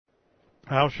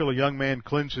How shall a young man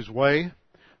cleanse his way?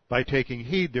 By taking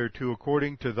heed thereto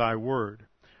according to thy word.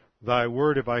 Thy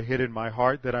word have I hid in my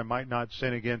heart, that I might not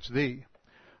sin against thee.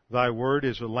 Thy word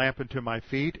is a lamp unto my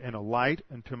feet, and a light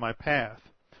unto my path.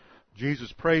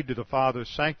 Jesus prayed to the Father,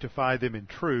 sanctify them in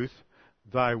truth.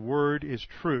 Thy word is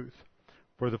truth.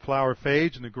 For the flower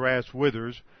fades and the grass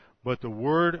withers, but the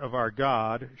word of our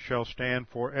God shall stand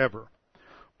forever.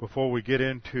 Before we get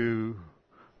into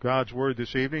God's word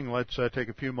this evening, let's take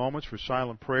a few moments for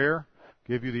silent prayer.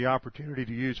 Give you the opportunity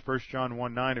to use 1 John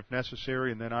 1:9 if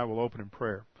necessary, and then I will open in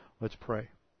prayer. Let's pray.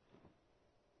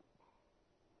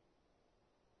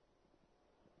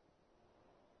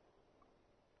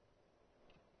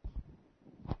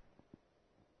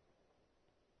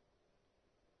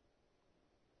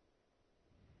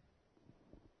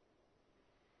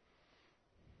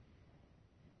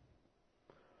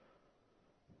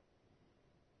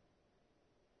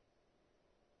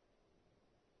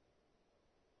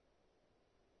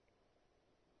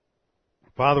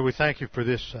 Father, we thank you for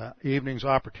this evening's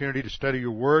opportunity to study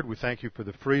your word. We thank you for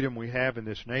the freedom we have in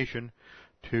this nation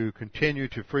to continue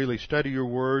to freely study your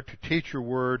word, to teach your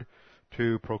word,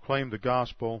 to proclaim the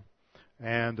gospel,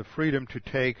 and the freedom to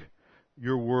take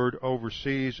your word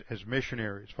overseas as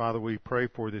missionaries. Father, we pray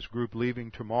for this group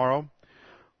leaving tomorrow.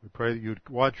 We pray that you would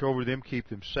watch over them, keep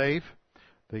them safe,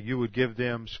 that you would give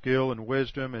them skill and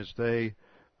wisdom as they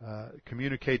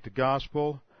communicate the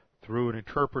gospel through an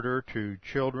interpreter to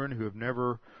children who have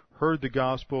never heard the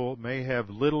gospel, may have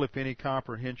little, if any,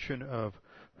 comprehension of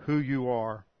who you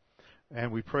are.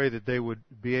 And we pray that they would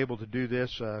be able to do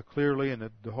this clearly, and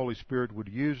that the Holy Spirit would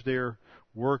use their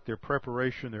work, their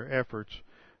preparation, their efforts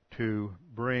to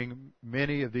bring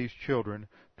many of these children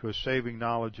to a saving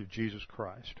knowledge of Jesus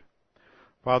Christ.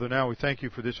 Father, now we thank you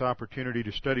for this opportunity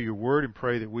to study your word and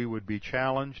pray that we would be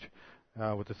challenged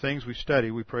with the things we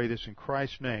study. We pray this in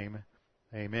Christ's name.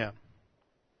 Amen.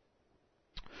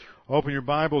 Open your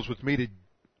Bibles with me to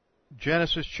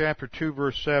Genesis chapter 2,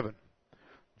 verse 7.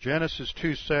 Genesis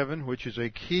 2:7, which is a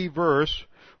key verse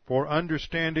for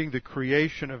understanding the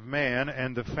creation of man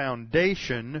and the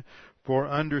foundation for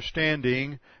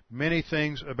understanding many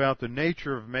things about the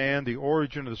nature of man, the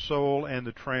origin of the soul, and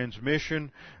the transmission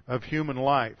of human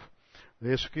life.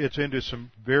 This gets into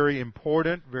some very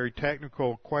important, very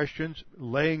technical questions,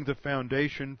 laying the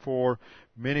foundation for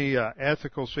many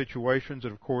ethical situations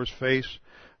that, of course, face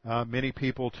many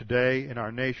people today in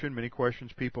our nation. Many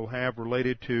questions people have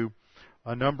related to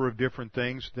a number of different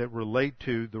things that relate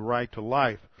to the right to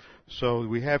life. So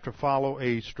we have to follow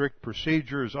a strict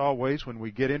procedure, as always, when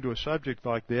we get into a subject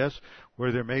like this,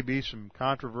 where there may be some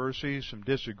controversy, some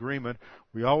disagreement.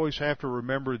 We always have to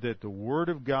remember that the Word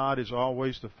of God is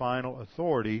always the final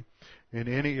authority in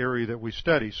any area that we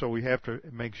study. So we have to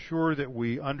make sure that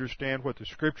we understand what the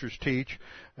Scriptures teach,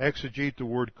 exegete the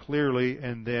Word clearly,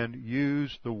 and then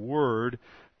use the Word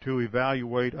to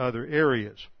evaluate other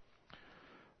areas.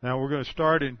 Now we're going to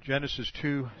start in Genesis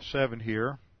 2:7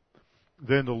 here.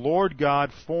 Then the Lord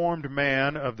God formed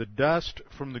man of the dust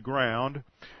from the ground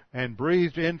and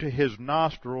breathed into his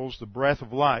nostrils the breath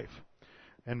of life,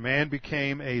 and man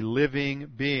became a living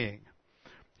being.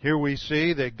 Here we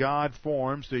see that God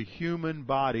forms the human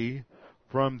body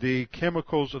from the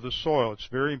chemicals of the soil. It's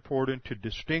very important to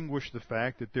distinguish the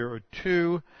fact that there are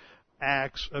two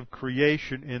acts of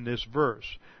creation in this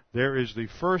verse. There is the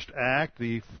first act,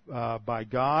 by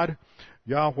God,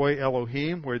 Yahweh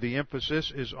Elohim, where the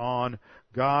emphasis is on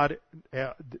God.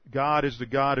 God is the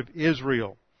God of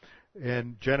Israel.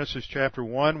 In Genesis chapter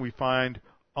 1, we find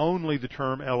only the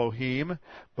term Elohim,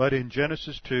 but in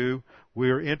Genesis 2, we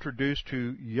are introduced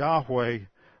to Yahweh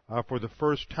for the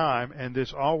first time, and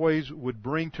this always would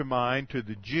bring to mind to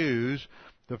the Jews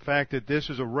the fact that this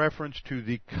is a reference to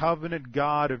the covenant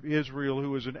God of Israel,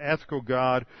 who is an ethical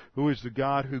God, who is the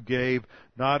God who gave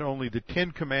not only the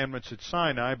Ten Commandments at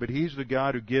Sinai, but He's the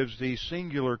God who gives the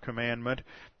singular commandment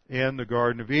in the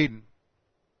Garden of Eden.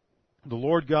 The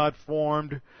Lord God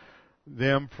formed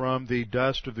them from the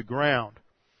dust of the ground.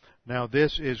 Now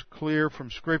this is clear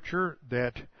from Scripture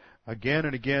that again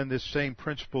and again this same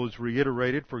principle is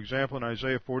reiterated. For example, in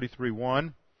Isaiah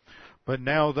 43:1, but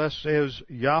now thus says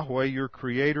Yahweh, your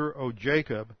Creator, O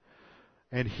Jacob,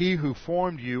 and He who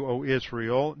formed you, O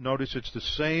Israel. Notice it's the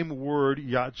same word,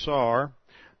 Yatzar,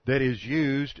 that is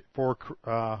used for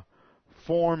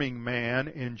forming man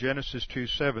in Genesis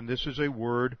 2:7. This is a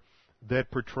word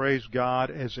that portrays God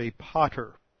as a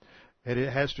potter, and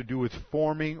it has to do with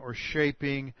forming or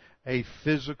shaping a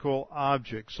physical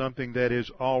object, something that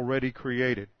is already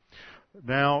created.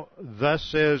 Now, thus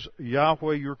says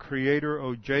Yahweh your Creator,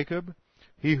 O Jacob,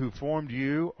 He who formed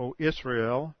you, O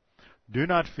Israel. Do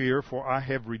not fear, for I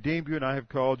have redeemed you and I have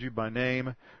called you by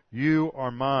name. You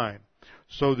are mine.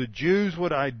 So the Jews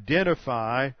would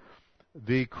identify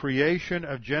the creation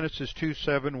of Genesis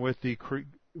 2:7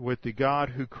 with the God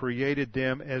who created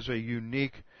them as a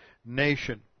unique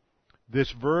nation.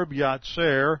 This verb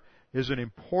yatser is an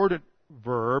important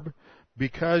verb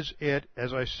because it,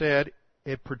 as I said,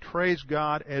 it portrays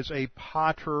God as a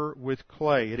potter with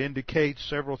clay. It indicates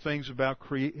several things about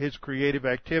His creative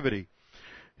activity.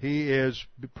 He is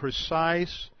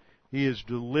precise, He is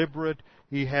deliberate,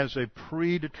 He has a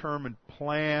predetermined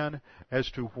plan as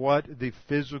to what the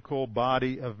physical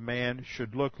body of man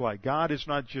should look like. God is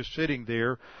not just sitting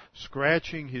there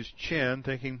scratching His chin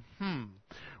thinking,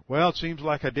 well, it seems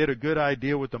like I did a good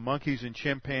idea with the monkeys and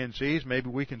chimpanzees. Maybe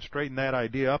we can straighten that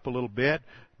idea up a little bit,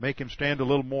 make him stand a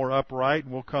little more upright,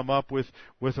 and we'll come up with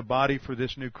a body for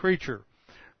this new creature.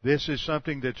 This is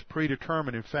something that's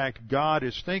predetermined. In fact, God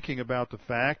is thinking about the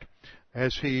fact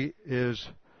as He is,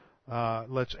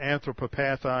 let's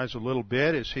anthropopathize a little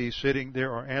bit, as He's sitting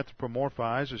there, or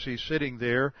anthropomorphize, as He's sitting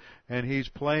there and He's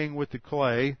playing with the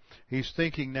clay. He's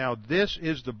thinking, now this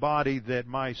is the body that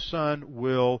my Son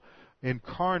will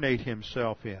incarnate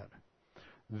Himself in.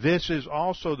 This is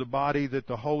also the body that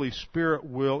the Holy Spirit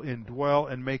will indwell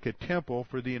and make a temple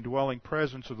for the indwelling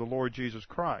presence of the Lord Jesus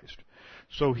Christ.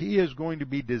 So He is going to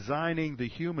be designing the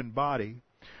human body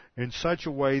in such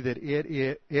a way that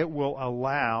it will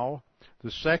allow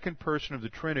the second person of the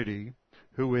Trinity,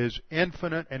 who is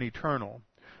infinite and eternal,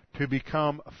 to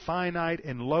become finite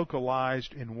and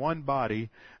localized in one body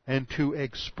and to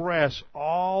express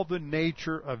all the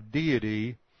nature of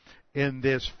deity in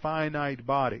this finite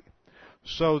body,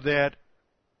 so that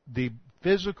the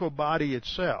physical body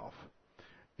itself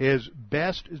is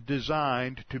best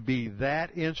designed to be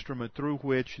that instrument through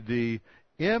which the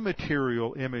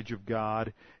immaterial image of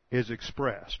God is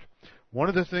expressed. One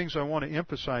of the things I want to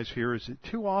emphasize here is that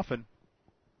too often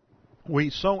we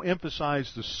so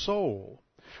emphasize the soul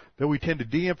that we tend to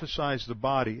de-emphasize the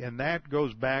body, and that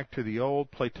goes back to the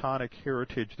old Platonic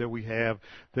heritage that we have,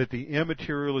 that the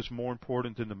immaterial is more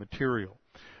important than the material.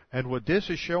 And what this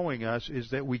is showing us is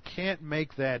that we can't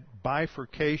make that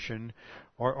bifurcation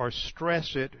or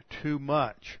stress it too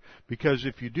much. Because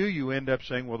if you do, you end up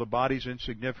saying, well, the body's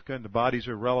insignificant, the body's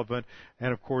irrelevant.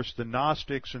 And of course, the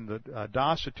Gnostics and the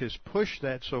Docetists pushed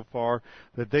that so far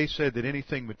that they said that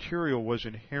anything material was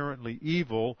inherently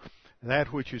evil.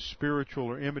 That which is spiritual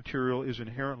or immaterial is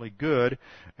inherently good.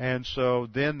 And so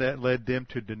then that led them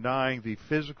to denying the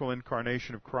physical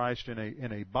incarnation of Christ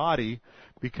in a body,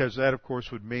 because that, of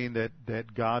course, would mean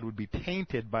that God would be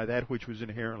tainted by that which was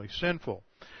inherently sinful.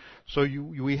 So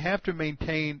we have to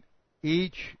maintain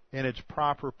each in its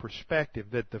proper perspective,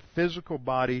 that the physical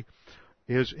body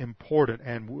is important.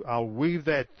 And I'll weave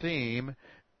that theme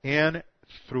in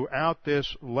throughout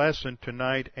this lesson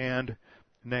tonight and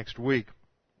next week.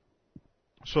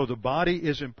 So the body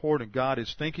is important. God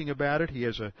is thinking about it. He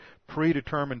has a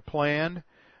predetermined plan,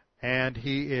 and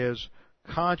He is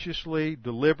consciously,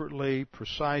 deliberately,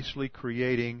 precisely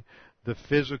creating the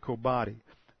physical body.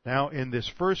 Now, in this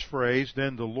first phrase,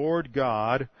 then the Lord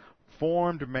God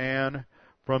formed man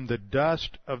from the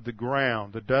dust of the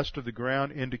ground. The dust of the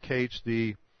ground indicates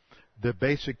the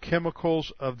basic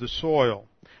chemicals of the soil,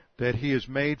 that He is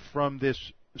made from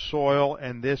this soil,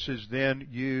 and this is then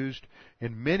used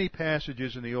in many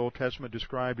passages in the Old Testament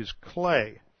described as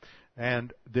clay.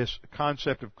 And this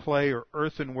concept of clay or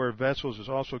earthenware vessels is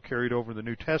also carried over in the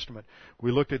New Testament.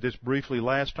 We looked at this briefly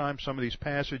last time. Some of these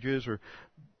passages are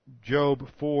Job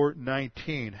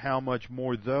 4:19. How much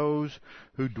more those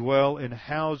who dwell in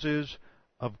houses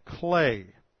of clay,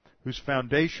 whose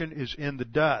foundation is in the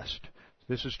dust.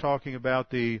 This is talking about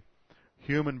the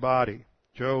human body.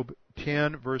 Job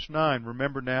 10, verse 9,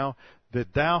 remember now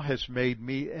that thou hast made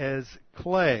me as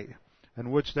clay,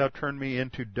 and wouldst thou turn me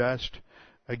into dust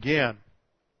again.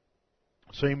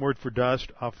 Same word for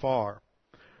dust, afar.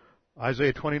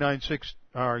 Isaiah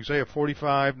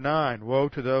 45:9, woe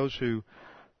to the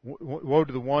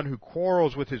one who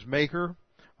quarrels with his maker,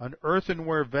 an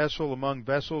earthenware vessel among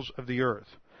vessels of the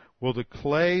earth. Will the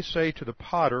clay say to the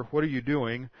potter, what are you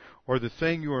doing? Or the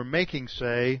thing you are making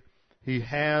say, he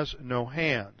has no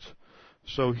hands.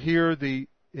 So here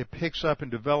it picks up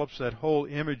and develops that whole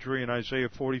imagery in Isaiah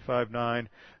 45:9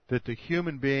 that the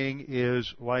human being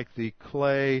is like the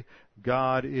clay,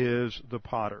 God is the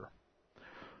potter.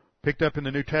 Picked up in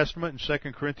the New Testament in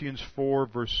 2 Corinthians 4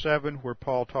 verse 7, where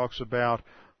Paul talks about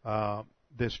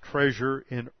this treasure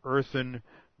in earthen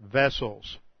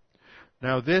vessels.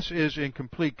 Now this is in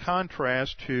complete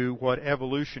contrast to what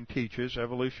evolution teaches.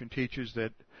 Evolution teaches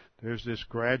that there's this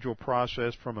gradual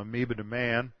process from amoeba to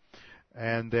man,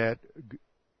 and that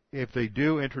if they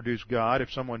do introduce God,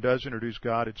 if someone does introduce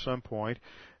God at some point,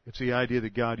 it's the idea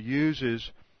that God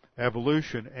uses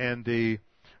evolution, and the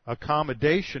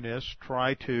accommodationists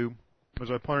try to, as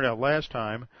I pointed out last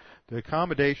time, the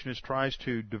accommodationist tries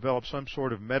to develop some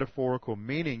sort of metaphorical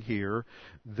meaning here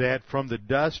that from the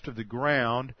dust of the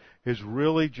ground is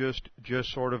really just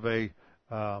sort of a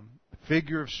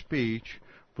figure of speech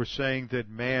for saying that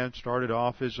man started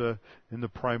off in the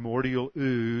primordial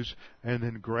ooze and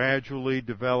then gradually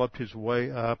developed his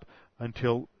way up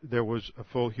until there was a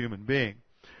full human being.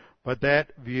 But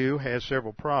that view has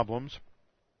several problems.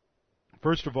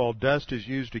 First of all, dust is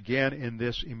used again in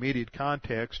this immediate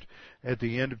context at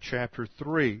the end of chapter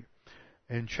 3.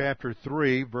 In chapter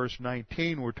 3, verse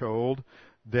 19, we're told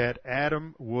that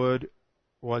Adam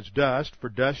was dust, for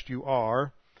dust you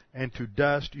are, and to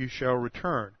dust you shall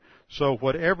return. So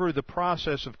whatever the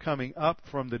process of coming up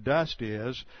from the dust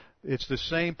is, it's the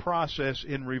same process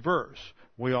in reverse.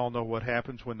 We all know what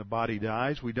happens when the body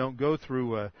dies. We don't go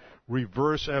through a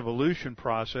reverse evolution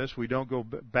process. We don't go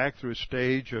back through a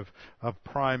stage of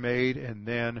primate and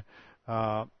then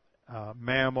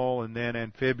mammal and then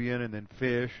amphibian and then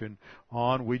fish and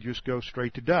on. We just go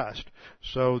straight to dust.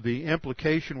 So the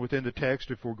implication within the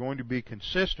text, if we're going to be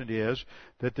consistent, is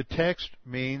that the text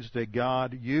means that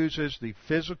God uses the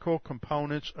physical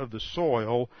components of the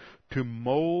soil to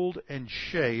mold and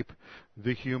shape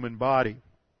the human body.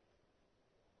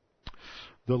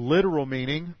 The literal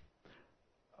meaning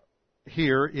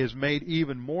here is made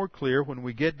even more clear when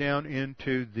we get down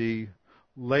into the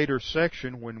later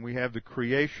section when we have the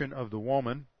creation of the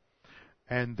woman,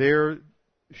 and there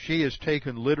she is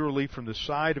taken literally from the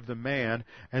side of the man,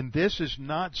 and this is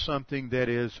not something that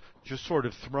is just sort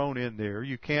of thrown in there.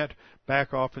 You can't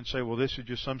back off and say, well, this is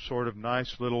just some sort of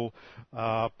nice little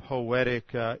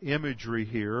poetic imagery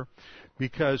here,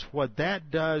 because what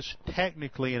that does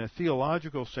technically in a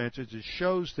theological sense is it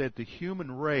shows that the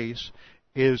human race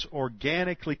is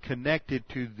organically connected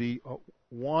to the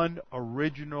one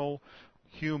original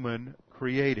human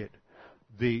created.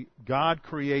 God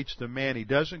creates the man. He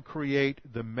doesn't create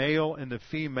the male and the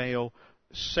female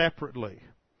separately.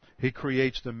 He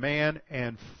creates the man,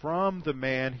 and from the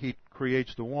man he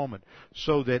creates the woman,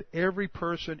 so that every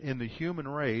person in the human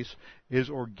race is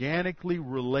organically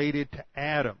related to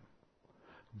Adam.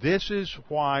 This is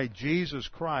why Jesus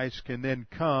Christ can then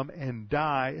come and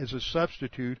die as a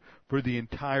substitute for the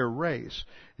entire race,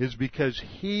 is because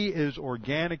he is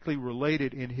organically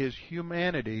related in his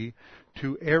humanity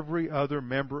to every other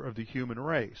member of the human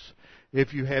race.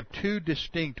 If you have two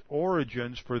distinct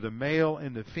origins for the male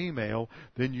and the female,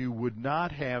 then you would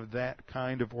not have that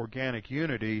kind of organic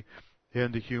unity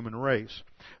in the human race.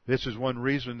 This is one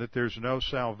reason that there's no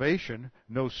salvation,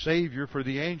 no Savior for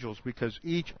the angels, because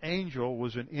each angel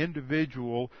was an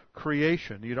individual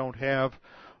creation. You don't have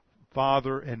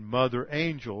father and mother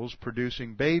angels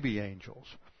producing baby angels.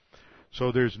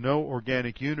 So there's no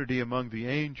organic unity among the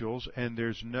angels, and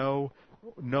there's no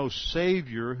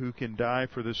Savior who can die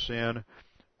for the sin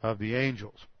of the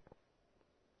angels.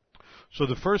 So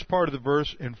the first part of the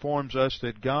verse informs us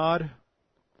that God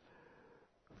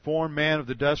formed man of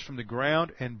the dust from the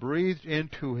ground and breathed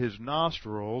into his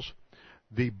nostrils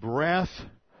the breath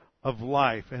of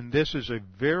life. And this is a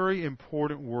very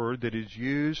important word that is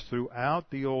used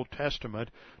throughout the Old Testament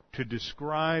to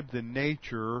describe the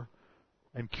nature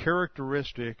and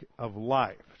characteristic of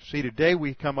life. See, today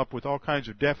we come up with all kinds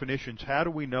of definitions. How do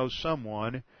we know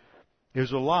someone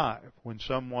is alive? When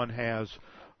someone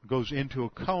goes into a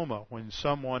coma, when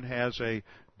someone has a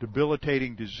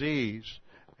debilitating disease,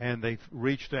 and they've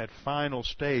reached that final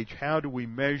stage, how do we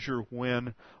measure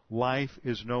when life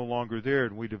is no longer there?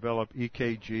 And we develop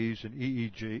EKGs and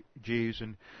EEGs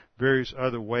and various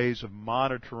other ways of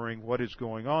monitoring what is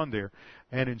going on there.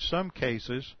 And in some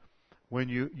cases, when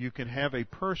you can have a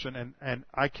person, and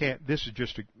I can't, this is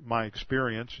just my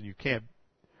experience, and you can't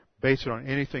base it on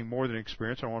anything more than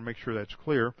experience. I want to make sure that's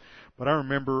clear. But I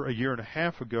remember a year and a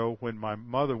half ago when my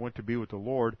mother went to be with the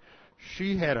Lord,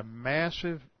 she had a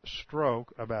massive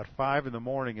stroke about 5 in the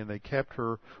morning, and they kept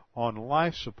her on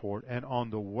life support. And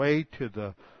on the way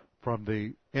from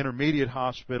the intermediate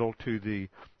hospital to the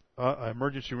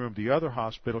emergency room, the other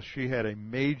hospital, she had a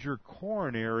major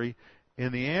coronary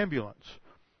in the ambulance.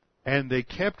 And they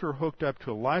kept her hooked up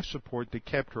to a life support that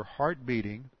kept her heart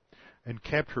beating and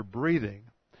kept her breathing.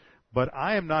 But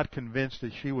I am not convinced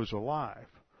that she was alive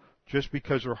just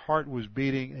because her heart was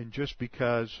beating and just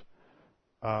because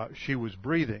she was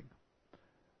breathing.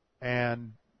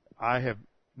 And I have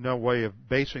no way of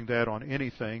basing that on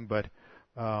anything but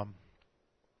other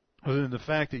than the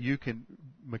fact that you can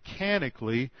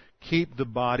mechanically keep the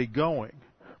body going.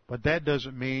 But that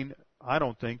doesn't mean, I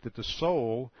don't think, that the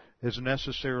soul is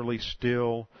necessarily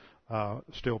still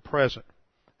present.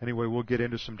 Anyway, we'll get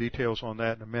into some details on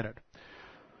that in a minute.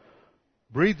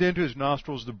 Breathed into his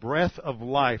nostrils the breath of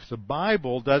life. The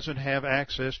Bible doesn't have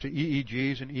access to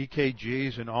EEGs and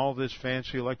EKGs and all this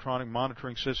fancy electronic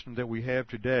monitoring system that we have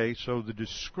today. So the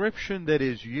description that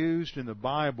is used in the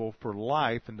Bible for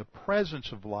life and the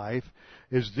presence of life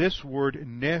is this word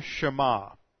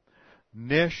neshama.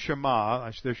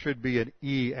 Neshama, there should be an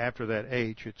E after that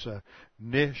H. It's a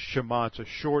neshama, it's a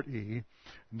short E.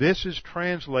 This is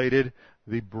translated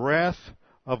the breath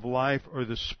of life or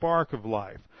the spark of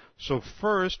life. So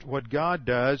first, what God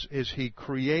does is He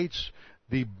creates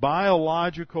the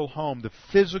biological home, the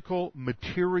physical,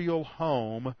 material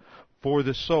home for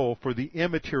the soul, for the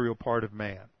immaterial part of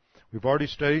man. We've already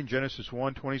studied in Genesis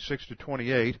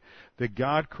 1:26-28 that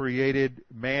God created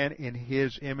man in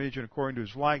His image and according to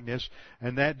His likeness,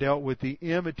 and that dealt with the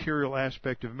immaterial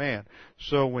aspect of man.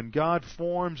 So when God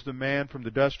forms the man from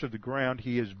the dust of the ground,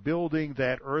 He is building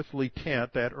that earthly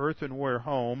tent, that earthenware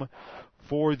home,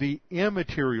 for the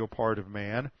immaterial part of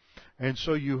man, and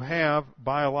so you have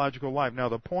biological life. Now,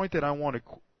 the point that I want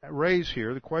to raise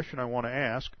here, the question I want to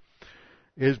ask,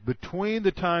 is between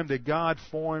the time that God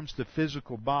forms the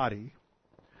physical body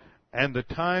and the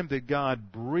time that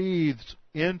God breathes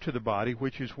into the body,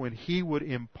 which is when He would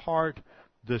impart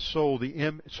the soul,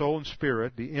 soul and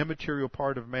spirit, the immaterial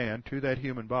part of man, to that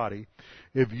human body.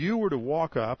 If you were to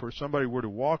walk up, or somebody were to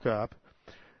walk up,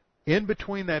 in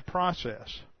between that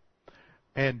process,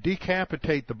 and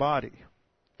decapitate the body,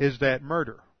 is that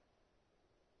murder?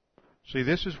 See,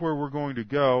 this is where we're going to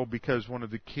go, because one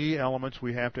of the key elements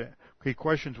key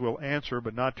questions we'll answer,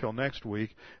 but not till next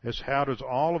week, is how does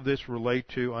all of this relate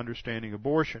to understanding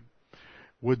abortion?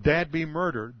 Would that be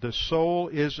murder? The soul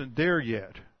isn't there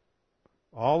yet.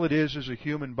 All it is a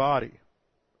human body.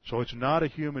 So it's not a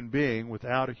human being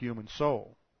without a human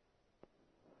soul.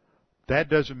 That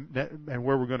doesn't, and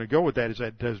where we're going to go with that is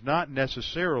that does not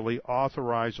necessarily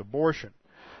authorize abortion.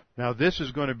 Now, this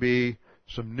is going to be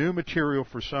some new material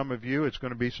for some of you. It's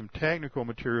going to be some technical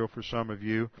material for some of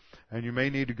you, and you may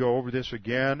need to go over this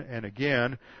again and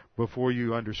again before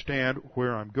you understand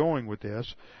where I'm going with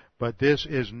this. But this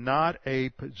is not a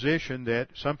position that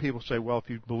some people say, well, if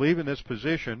you believe in this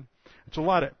position, it's a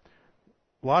lot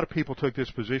of people took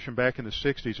this position back in the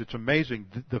 60s. It's amazing.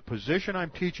 The position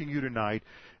I'm teaching you tonight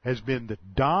has been the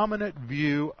dominant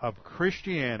view of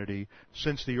Christianity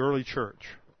since the early church.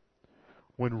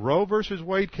 When Roe versus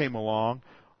Wade came along,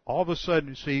 all of a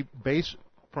sudden, see, based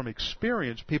from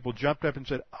experience, people jumped up and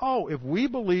said, oh, if we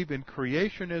believe in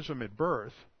creationism at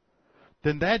birth,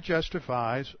 then that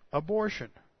justifies abortion.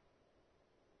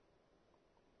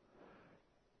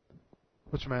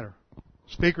 What's the matter?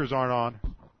 Speakers aren't on.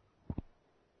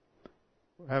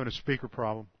 We're having a speaker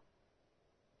problem.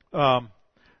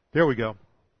 There we go.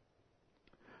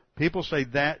 People say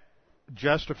that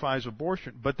justifies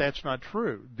abortion, but that's not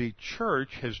true. The church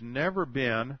has never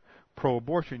been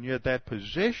pro-abortion, yet that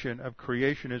position of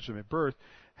creationism at birth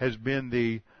has been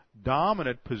the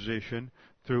dominant position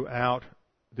throughout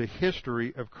the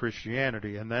history of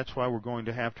Christianity, and that's why we're going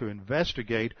to have to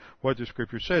investigate what the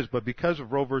Scripture says. But because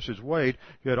of Roe versus Wade,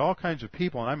 you had all kinds of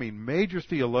people, and I mean major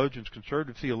theologians,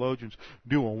 conservative theologians,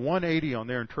 do a 180 on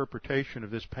their interpretation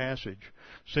of this passage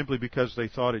simply because they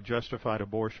thought it justified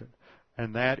abortion.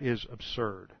 And that is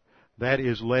absurd. That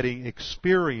is letting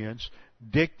experience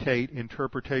dictate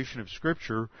interpretation of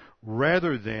Scripture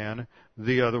rather than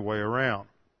the other way around.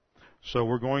 So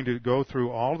we're going to go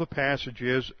through all the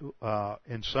passages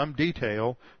in some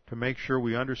detail to make sure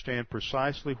we understand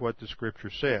precisely what the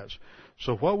Scripture says.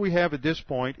 So what we have at this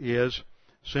point is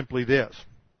simply this.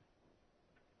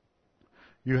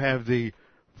 You have the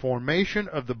formation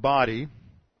of the body,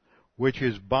 which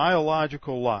is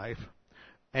biological life,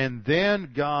 and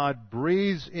then God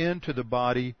breathes into the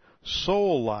body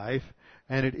soul life,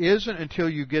 and it isn't until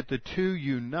you get the two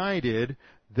united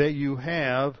that you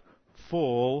have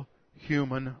full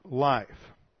human life.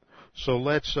 So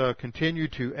let's continue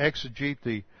to exegete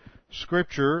the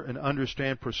Scripture and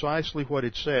understand precisely what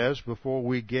it says before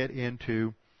we get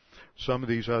into some of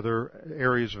these other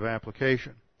areas of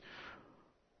application.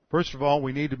 First of all,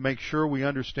 we need to make sure we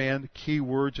understand the key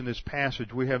words in this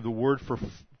passage. We have the word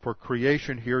for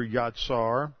creation here,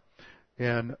 Yatsar.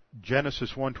 In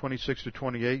Genesis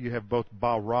 1:26-28, you have both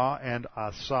bara and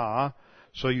asa.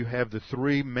 So you have the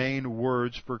three main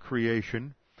words for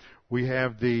creation. We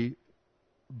have the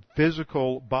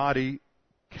physical body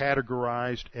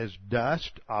categorized as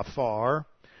dust, afar,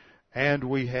 and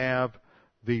we have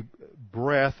the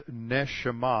breath,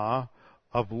 neshama,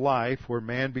 of life where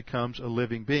man becomes a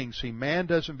living being. See, man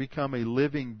doesn't become a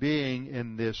living being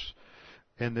in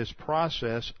this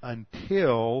process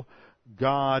until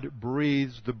God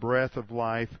breathes the breath of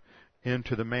life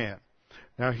into the man.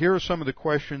 Now, here are some of the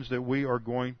questions that we are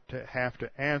going to have to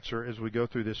answer as we go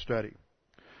through this study.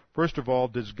 First of all,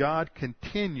 does God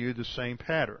continue the same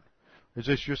pattern? Is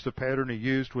this just the pattern he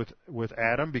used with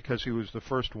Adam because he was the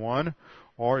first one,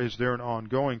 or is there an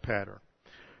ongoing pattern?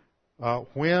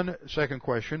 Second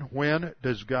question, when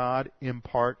does God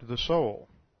impart the soul?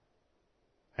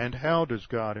 And how does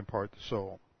God impart the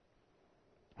soul?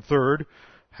 Third,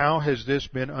 how has this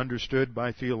been understood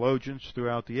by theologians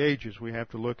throughout the ages? We have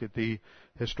to look at the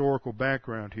historical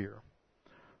background here.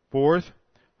 Fourth,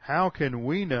 how can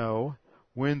we know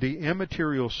when the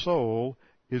immaterial soul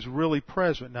is really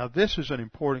present? Now, this is an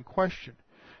important question.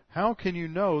 How can you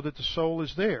know that the soul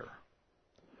is there?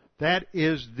 That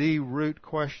is the root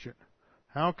question.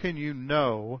 How can you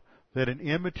know that an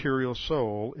immaterial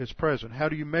soul is present? How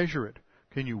do you measure it?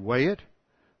 Can you weigh it?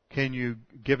 Can you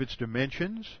give its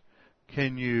dimensions?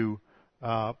 Can you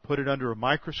put it under a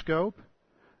microscope?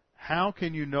 How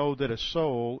can you know that a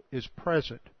soul is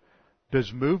present?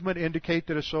 Does movement indicate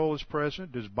that a soul is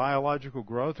present? Does biological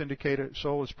growth indicate a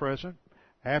soul is present?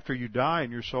 After you die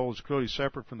and your soul is clearly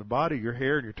separate from the body, your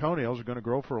hair and your toenails are going to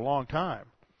grow for a long time.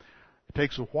 It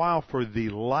takes a while for the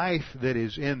life that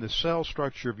is in the cell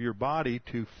structure of your body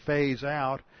to phase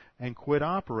out and quit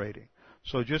operating.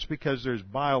 So just because there's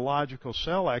biological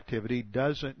cell activity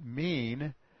doesn't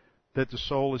mean that the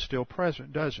soul is still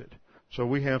present, does it? So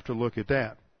we have to look at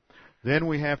that. Then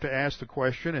we have to ask the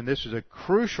question, and this is a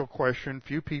crucial question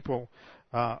few people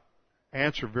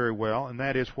answer very well, and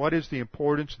that is, what is the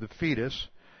importance of the fetus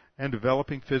and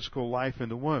developing physical life in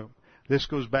the womb? This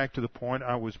goes back to the point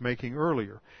I was making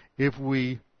earlier. If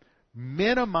we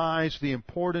minimize the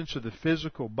importance of the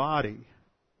physical body,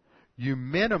 you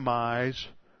minimize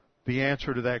the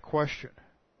answer to that question.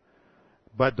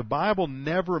 But the Bible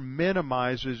never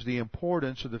minimizes the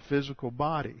importance of the physical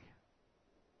body.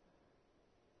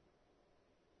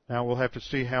 Now we'll have to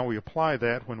see how we apply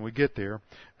that when we get there.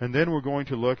 And then we're going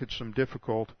to look at some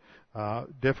difficult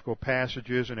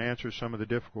passages and answer some of the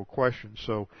difficult questions.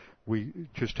 So we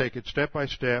just take it step by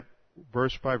step,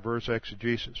 verse by verse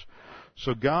exegesis.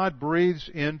 So God breathes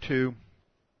into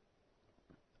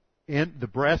the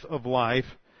breath of life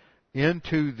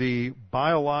into the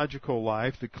biological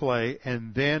life, the clay,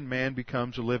 and then man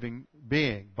becomes a living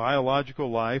being.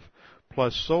 Biological life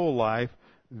plus soul life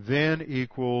then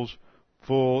equals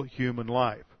full human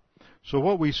life. So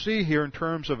what we see here in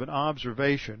terms of an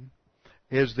observation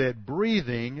is that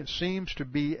breathing seems to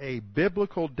be a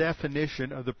biblical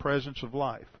definition of the presence of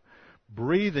life.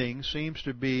 Breathing seems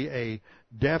to be a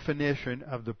definition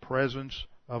of the presence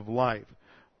of life.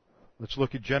 Let's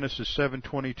look at Genesis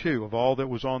 7:22. Of all that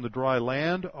was on the dry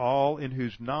land, all in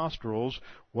whose nostrils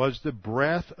was the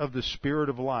breath of the Spirit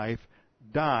of life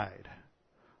died.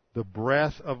 The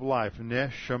breath of life,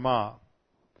 neshama.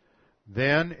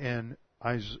 Then in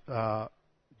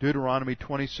Deuteronomy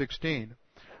 20:16,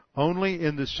 only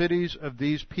in the cities of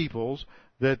these peoples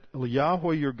that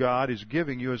Yahweh your God is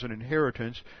giving you as an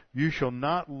inheritance, you shall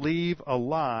not leave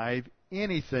alive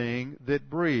anything that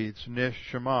breathes,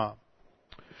 neshama.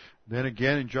 Then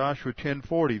again in Joshua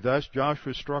 10:40, thus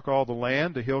Joshua struck all the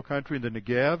land, the hill country, and the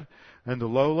Negev, and the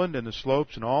lowland, and the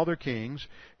slopes, and all their kings.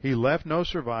 He left no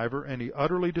survivor, and he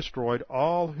utterly destroyed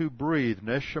all who breathed,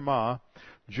 neshama,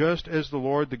 just as the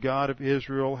Lord, the God of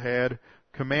Israel, had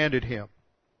commanded him.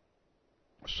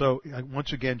 So,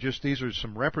 once again, just these are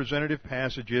some representative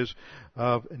passages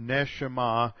of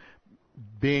neshama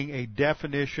being a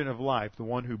definition of life. The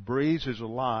one who breathes is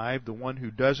alive. The one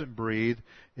who doesn't breathe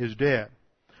is dead.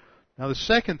 Now, the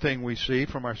second thing we see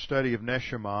from our study of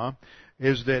neshama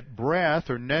is that breath,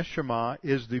 or neshama,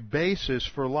 is the basis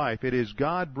for life. It is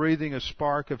God breathing a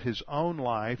spark of His own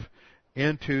life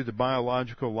into the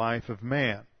biological life of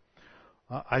man.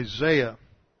 Isaiah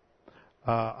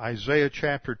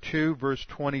chapter 2, verse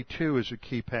 22 is a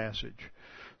key passage.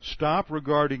 Stop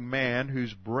regarding man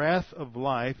whose breath of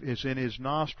life is in his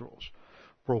nostrils,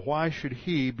 for why should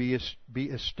he be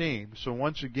esteemed? So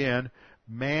once again,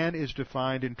 man is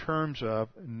defined in terms of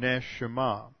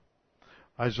neshama.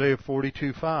 Isaiah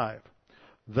 42:5.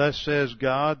 Thus says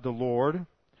God the Lord,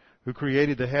 who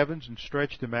created the heavens and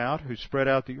stretched them out, who spread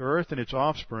out the earth and its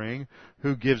offspring,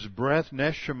 who gives breath,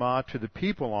 neshama, to the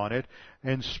people on it,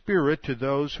 and spirit to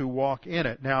those who walk in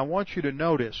it. Now I want you to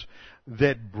notice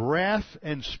that breath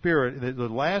and spirit, the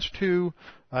last two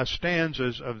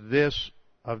stanzas of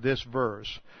this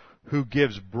verse, who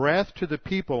gives breath to the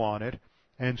people on it,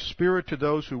 and spirit to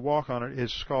those who walk on it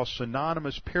is called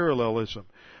synonymous parallelism.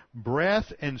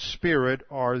 Breath and spirit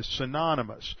are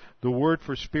synonymous. The word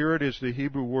for spirit is the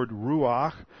Hebrew word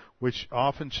ruach, which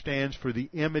often stands for the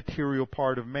immaterial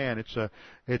part of man.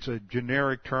 It's a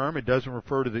generic term. It doesn't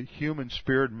refer to the human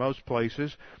spirit in most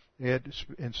places.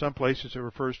 In some places it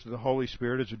refers to the Holy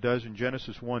Spirit, as it does in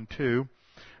Genesis 1:2.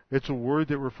 It's a word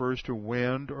that refers to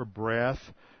wind or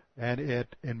breath, and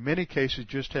it, in many cases,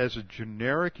 just has a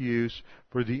generic use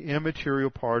for the immaterial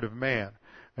part of man.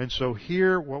 And so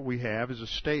here what we have is a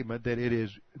statement that it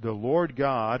is the Lord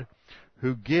God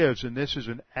who gives, and this is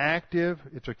an active,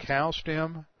 it's a cow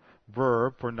stem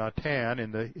verb for natan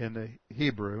in the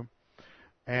Hebrew,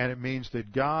 and it means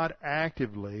that God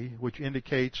actively, which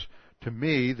indicates to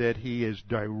me that He is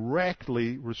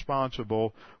directly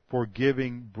responsible for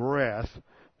giving breath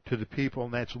to the people,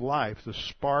 and that's life, the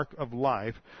spark of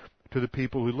life to the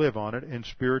people who live on it, and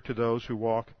spirit to those who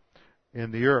walk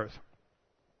in the earth.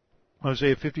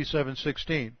 Isaiah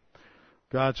 57:16,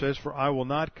 God says, "For I will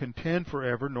not contend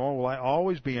forever, nor will I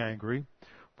always be angry,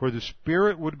 for the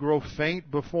spirit would grow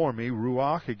faint before me,"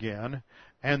 ruach again,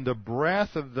 "and the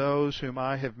breath of those whom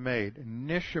I have made,"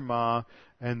 nishama,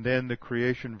 and then the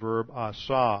creation verb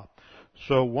asa.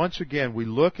 So once again, we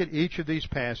look at each of these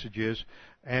passages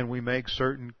and we make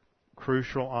certain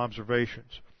crucial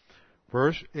observations.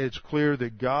 First, it's clear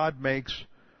that God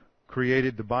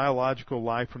created the biological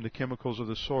life from the chemicals of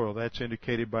the soil. That's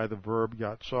indicated by the verb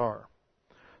yatsar.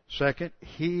 Second,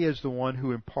 He is the one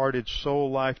who imparted soul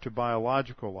life to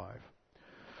biological life.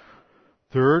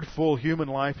 Third, full human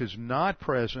life is not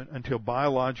present until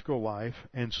biological life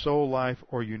and soul life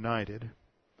are united.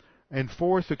 And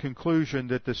fourth, the conclusion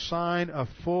that the sign of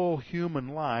full human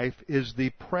life is the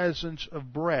presence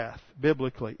of breath.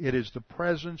 Biblically, it is the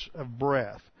presence of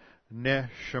breath,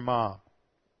 neshama.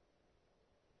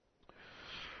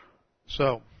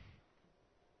 So,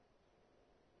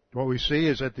 what we see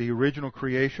is that the original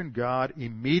creation, God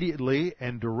immediately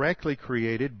and directly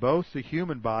created both the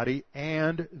human body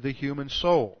and the human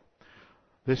soul.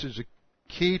 This is a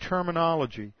key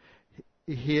terminology.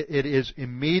 It is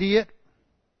immediate,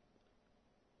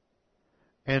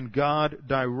 and God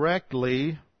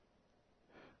directly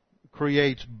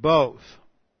creates both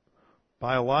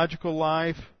biological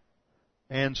life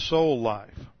and soul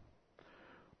life.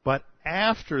 But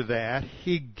after that,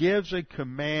 He gives a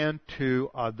command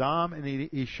to Adam and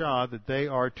Isha that they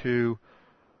are to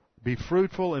be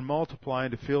fruitful and multiply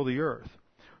and to fill the earth.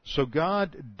 So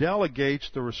God delegates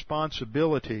the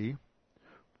responsibility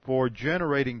for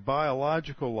generating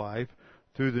biological life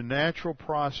through the natural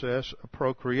process of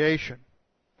procreation.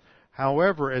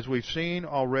 However, as we've seen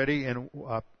already in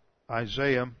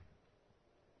Isaiah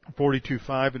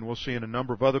 42:5, and we'll see in a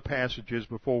number of other passages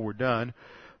before we're done,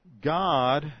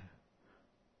 God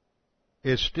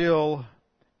is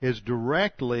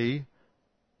directly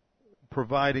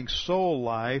providing soul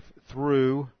life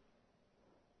through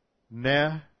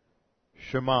neshama.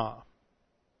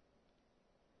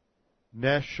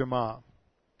 Neshama.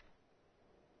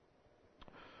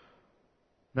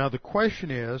 Now the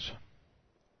question is,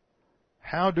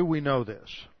 how do we know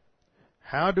this?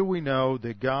 How do we know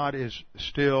that God is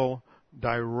still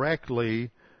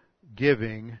directly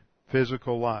giving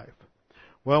physical life?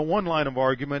 Well, one line of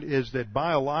argument is that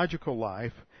biological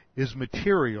life is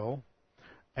material,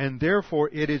 and therefore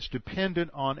it is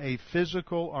dependent on a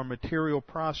physical or material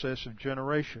process of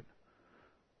generation.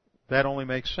 That only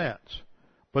makes sense.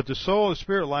 But the soul and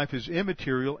spirit life is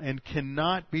immaterial and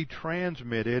cannot be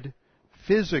transmitted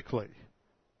physically.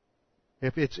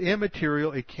 If it's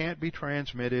immaterial, it can't be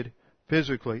transmitted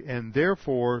physically, and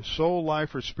therefore soul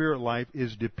life or spirit life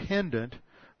is dependent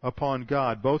upon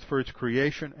God, both for its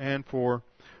creation and for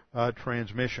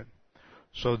transmission.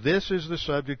 So this is the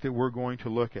subject that we're going to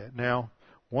look at. Now,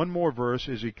 one more verse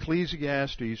is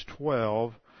Ecclesiastes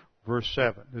 12, verse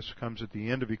 7. This comes at the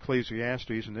end of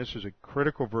Ecclesiastes, and this is a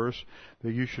critical verse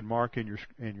that you should mark in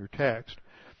your text.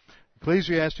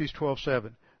 Ecclesiastes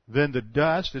 12:7. Then the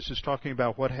dust, this is talking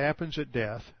about what happens at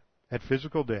death, at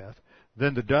physical death,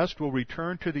 then the dust will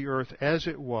return to the earth as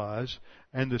it was,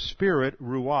 and the spirit,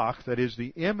 ruach, that is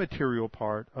the immaterial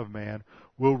part of man,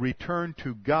 will return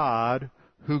to God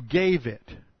who gave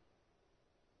it.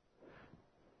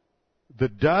 The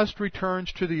dust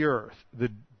returns to the earth.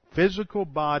 The physical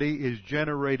body is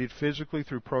generated physically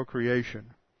through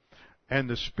procreation, and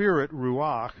the spirit,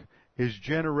 ruach,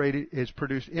 is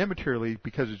produced immaterially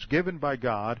because it's given by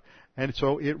God, and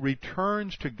so it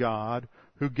returns to God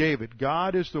who gave it.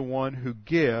 God is the one who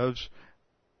gives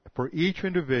for each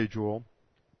individual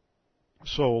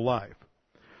soul life.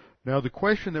 Now, the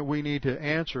question that we need to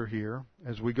answer here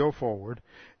as we go forward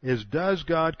is, does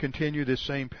God continue this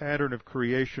same pattern of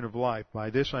creation of life?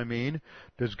 By this I mean,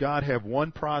 does God have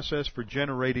one process for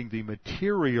generating the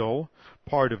material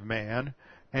part of man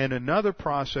and another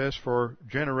process for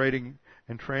generating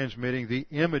and transmitting the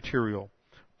immaterial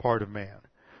part of man?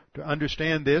 To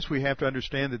understand this, we have to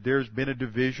understand that there's been a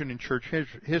division in church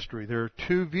history. There are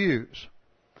two views.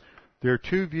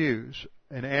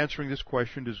 In answering this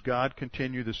question, does God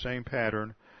continue the same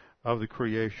pattern of the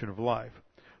creation of life?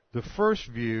 The first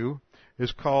view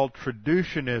is called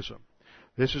traducianism.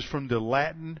 This is from the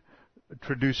Latin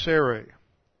traducere,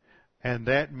 and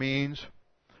that means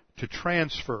to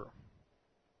transfer.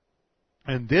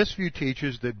 And this view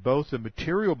teaches that both the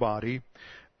material body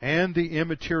and the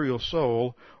immaterial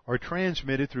soul are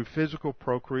transmitted through physical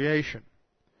procreation.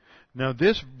 Now,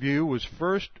 this view was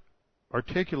first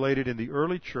articulated in the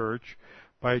early church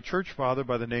by a church father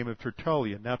by the name of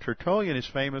Tertullian. Now, Tertullian is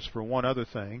famous for one other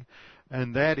thing,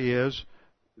 and that is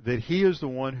that he is the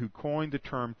one who coined the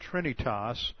term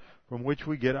Trinitas, from which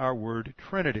we get our word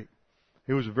Trinity.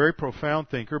 He was a very profound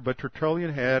thinker, but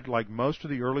Tertullian had, like most of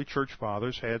the early church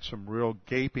fathers, had some real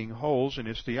gaping holes in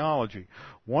his theology.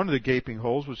 One of the gaping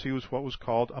holes was he was what was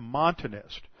called a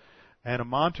Montanist. And a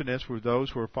Montanist were those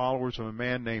who were followers of a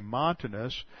man named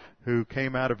Montanus, who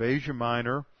came out of Asia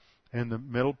Minor in the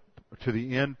middle to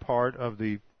the end part of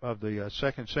the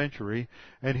 2nd century,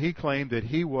 and he claimed that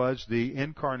he was the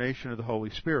incarnation of the Holy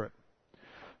Spirit.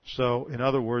 So, in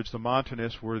other words, the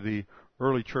Montanists were the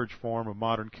early church form of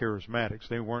modern charismatics.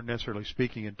 They weren't necessarily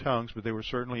speaking in tongues, but they were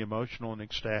certainly emotional and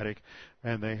ecstatic,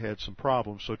 and they had some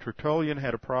problems. So Tertullian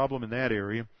had a problem in that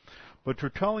area, but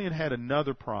Tertullian had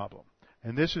another problem,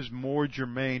 and this is more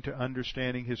germane to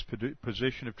understanding his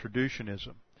position of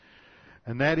traducianism.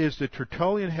 And that is that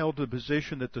Tertullian held the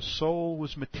position that the soul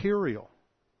was material.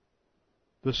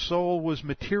 The soul was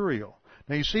material.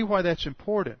 Now you see why that's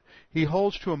important. He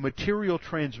holds to a material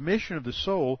transmission of the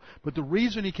soul, but the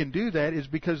reason he can do that is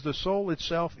because the soul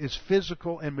itself is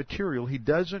physical and material. He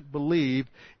doesn't believe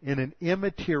in an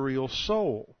immaterial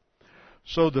soul.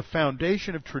 So the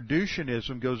foundation of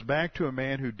traducianism goes back to a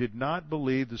man who did not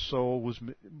believe the soul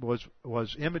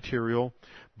was immaterial,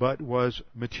 but was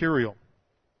material.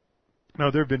 Now,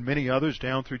 there have been many others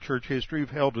down through church history who've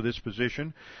held to this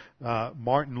position.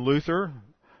 Martin Luther,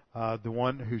 the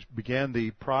one who began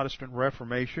the Protestant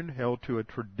Reformation, held to a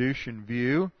traducian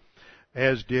view,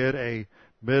 as did a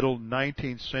middle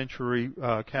 19th century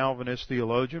Calvinist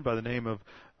theologian by the name of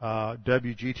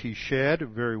W.G.T. Shedd, a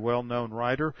very well-known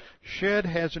writer. Shedd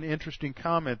has an interesting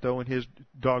comment, though, in his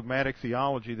dogmatic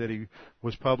theology that he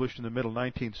was published in the middle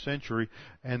 19th century,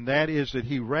 and that is that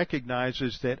he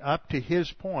recognizes that up to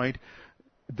his point,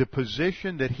 the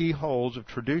position that he holds of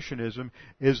traducianism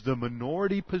is the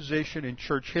minority position in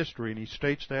church history, and he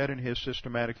states that in his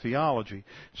systematic theology.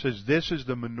 He says this is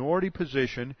the minority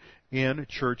position in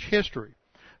church history.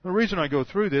 The reason I go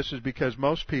through this is because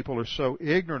most people are so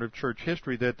ignorant of church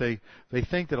history that they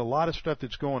think that a lot of stuff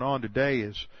that's going on today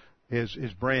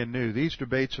is brand new. These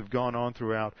debates have gone on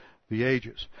throughout the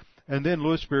ages. And then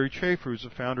Louis Sperry Chafer, who's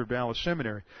the founder of Dallas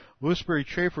Seminary. Louis Sperry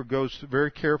Chafer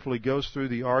very carefully goes through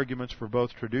the arguments for both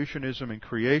traducianism and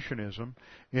creationism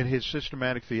in his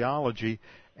systematic theology,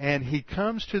 and he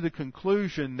comes to the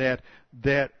conclusion that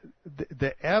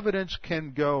the evidence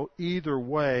can go either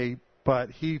way,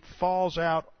 but he falls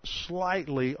out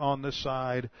slightly on the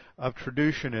side of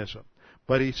traducianism.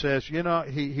 But he says,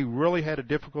 he really had a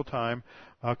difficult time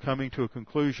coming to a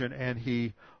conclusion, and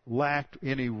he lacked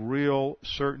any real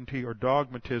certainty or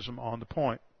dogmatism on the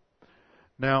point.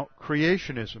 Now,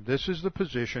 creationism, this is the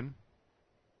position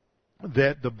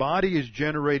that the body is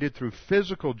generated through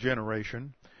physical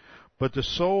generation, but the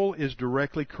soul is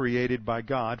directly created by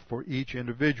God for each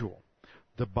individual.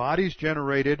 The body is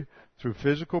generated through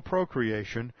physical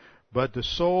procreation, but the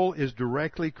soul is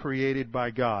directly created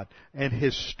by God. And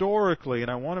historically,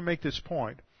 and I want to make this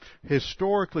point,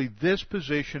 historically this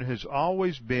position has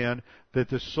always been that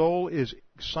the soul is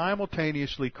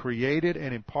simultaneously created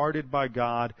and imparted by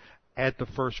God at the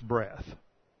first breath.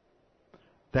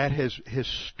 That has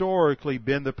historically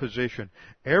been the position.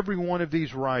 Every one of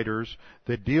these writers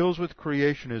that deals with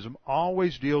creationism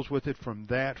always deals with it from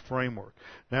that framework.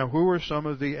 Now, who are some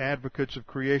of the advocates of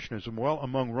creationism? Well,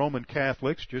 among Roman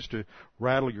Catholics, just to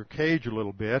rattle your cage a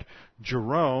little bit,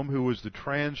 Jerome, who was the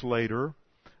translator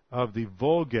of the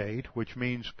Vulgate, which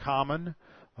means common.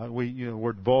 The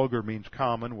word vulgar means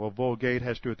common. Well, Vulgate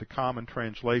has to do with the common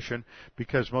translation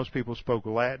because most people spoke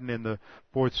Latin in the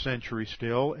 4th century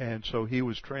still, and so he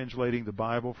was translating the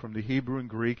Bible from the Hebrew and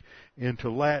Greek into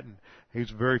Latin.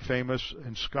 He's a very famous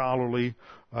and scholarly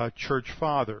church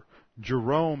father.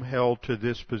 Jerome held to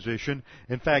this position.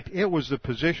 In fact, it was the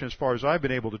position, as far as I've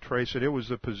been able to trace it, it was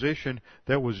the position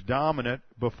that was dominant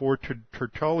before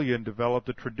Tertullian developed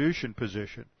the Traducian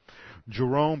position.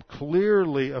 Jerome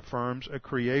clearly affirms a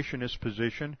creationist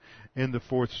position in the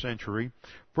 4th century.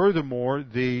 Furthermore,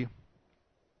 the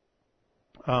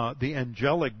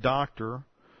angelic doctor,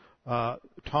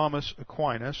 Thomas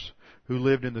Aquinas, who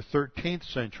lived in the 13th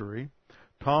century,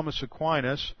 Thomas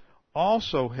Aquinas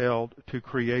also held to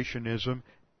creationism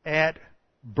at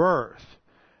birth.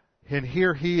 And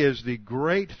here he is the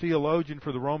great theologian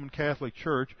for the Roman Catholic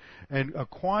Church, and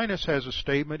Aquinas has a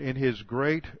statement in his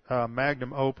great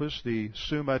magnum opus, the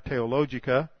Summa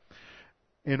Theologica,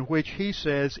 in which he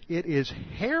says it is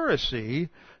heresy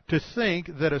to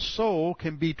think that a soul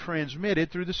can be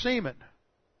transmitted through the semen.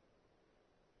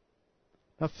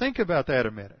 Now think about that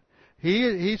a minute.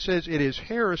 He says it is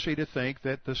heresy to think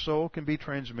that the soul can be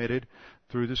transmitted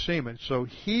through the semen. So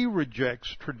he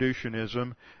rejects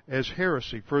traducianism as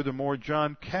heresy. Furthermore,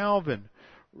 John Calvin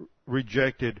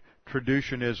rejected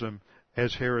traducianism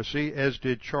as heresy, as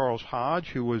did Charles Hodge,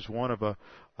 who was one of a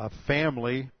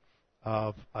family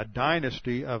of a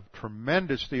dynasty of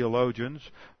tremendous theologians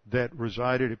that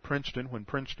resided at Princeton when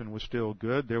Princeton was still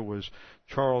good. There was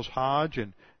Charles Hodge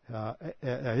and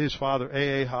his father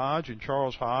A.A. Hodge and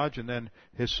Charles Hodge, and then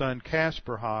his son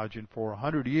Caspar Hodge. And for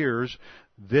 100 years,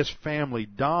 this family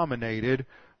dominated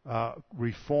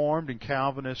Reformed and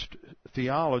Calvinist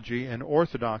theology and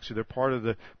orthodoxy. They're part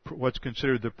of what's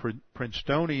considered the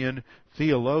Princetonian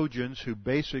theologians who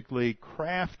basically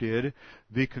crafted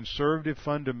the conservative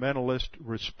fundamentalist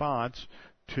response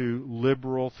to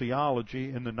liberal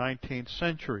theology in the 19th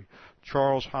century.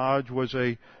 Charles Hodge was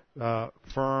a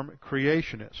firm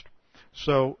creationist.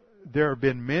 So there have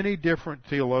been many different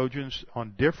theologians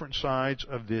on different sides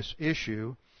of this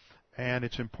issue, and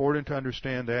it's important to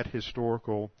understand that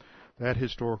historical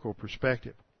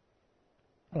perspective.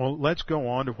 Well, let's go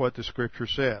on to what the Scripture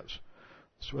says.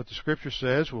 So what the Scripture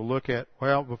says, we'll look at,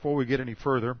 well, before we get any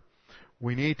further,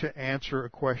 we need to answer a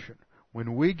question.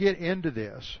 When we get into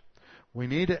this, we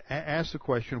need to ask the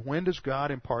question, when does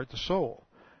God impart the soul?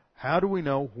 How do we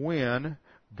know when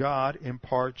God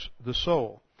imparts the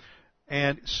soul?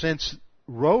 And since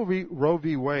Roe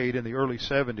v. Wade in the early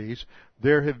 70s,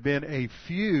 there have been a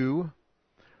few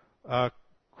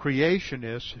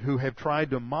creationists who have tried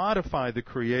to modify the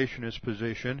creationist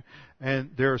position,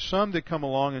 and there are some that come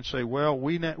along and say, well,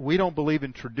 we don't believe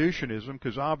in traducianism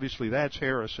because obviously that's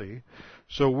heresy.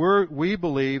 So we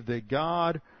believe that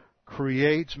God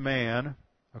creates man,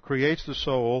 creates the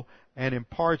soul, and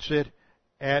imparts it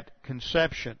at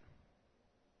conception.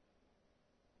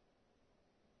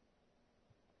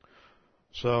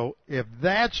 So if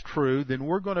that's true, then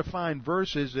we're going to find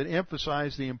verses that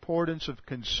emphasize the importance of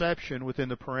conception within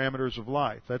the parameters of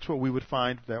life. That's what we would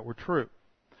find if that were true.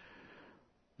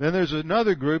 Then there's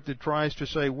another group that tries to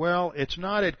say, well, it's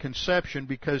not at conception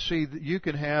because, see, you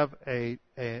can have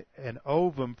an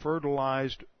ovum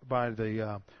fertilized by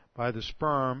the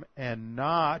sperm and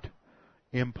not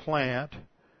implant,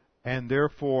 and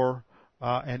therefore,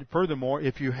 and furthermore,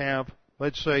 if you have,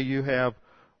 let's say you have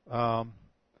a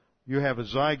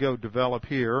zygote develop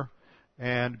here,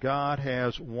 and God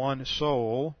has one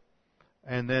soul,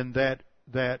 and then that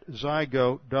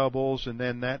zygote doubles, and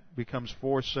then that becomes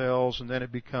 4 cells, and then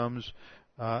it becomes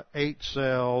 8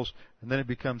 cells, and then it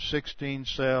becomes 16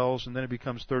 cells, and then it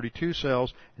becomes 32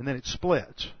 cells, and then it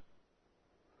splits.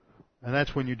 And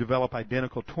that's when you develop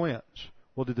identical twins.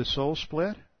 Well, did the soul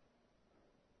split?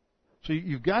 So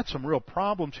you've got some real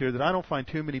problems here that I don't find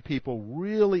too many people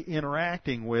really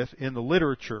interacting with in the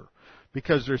literature,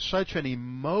 because there's such an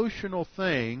emotional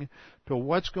thing to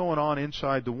what's going on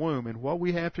inside the womb. And what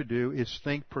we have to do is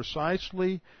think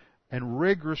precisely and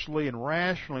rigorously and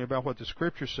rationally about what the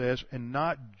Scripture says, and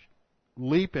not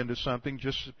leap into something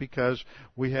just because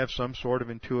we have some sort of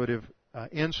intuitive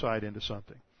insight into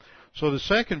something. So the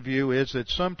second view is that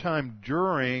sometime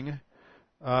during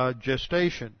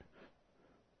gestation,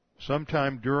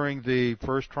 sometime during the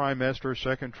first trimester,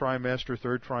 second trimester,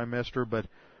 third trimester, but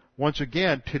once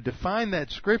again, to define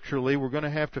that scripturally, we're going to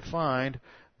have to find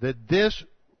that this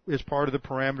is part of the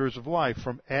parameters of life,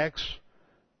 from X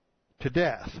to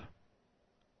death.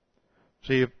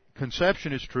 See, if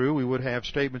conception is true, we would have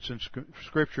statements in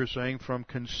Scripture saying from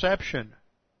conception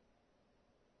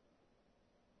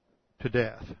to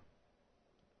death.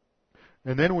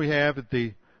 And then we have at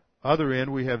the other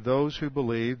end, we have those who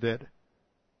believe that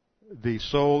the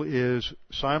soul is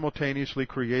simultaneously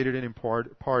created and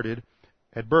imparted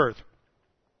at birth.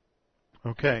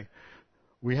 Okay.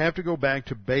 We have to go back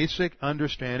to basic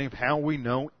understanding of how we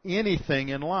know anything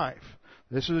in life.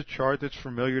 This is a chart that's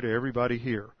familiar to everybody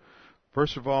here.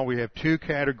 First of all, we have two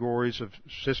categories of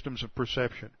systems of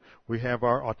perception. We have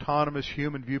our autonomous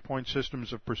human viewpoint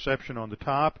systems of perception on the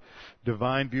top,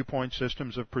 divine viewpoint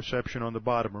systems of perception on the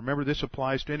bottom. Remember, this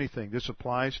applies to anything. This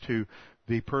applies to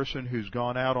the person who's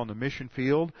gone out on the mission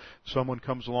field. Someone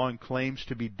comes along and claims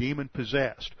to be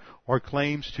demon-possessed, or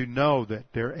claims to know that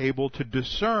they're able to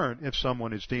discern if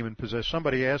someone is demon-possessed.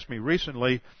 Somebody asked me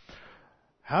recently,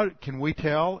 how can we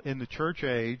tell in the church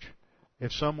age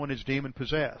if someone is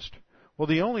demon-possessed? Well,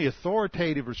 the only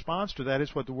authoritative response to that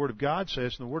is what the Word of God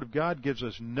says, and the Word of God gives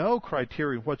us no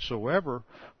criteria whatsoever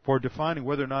for defining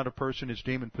whether or not a person is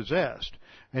demon-possessed.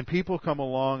 And people come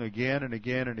along again and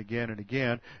again and again and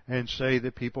again and say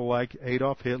that people like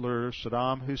Adolf Hitler,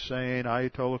 Saddam Hussein,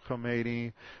 Ayatollah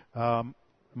Khomeini,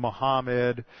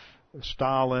 Muhammad,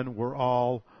 Stalin were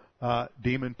all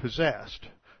demon-possessed.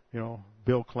 You know,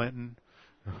 Bill Clinton.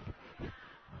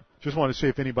 Just want to see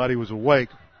if anybody was awake.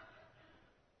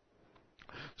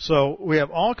 So we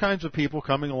have all kinds of people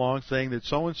coming along saying that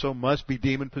so-and-so must be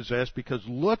demon-possessed because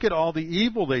look at all the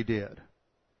evil they did.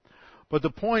 But the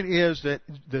point is that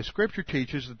the Scripture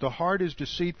teaches that the heart is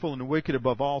deceitful and wicked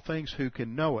above all things. Who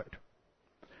can know it?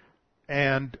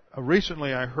 And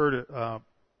recently I heard a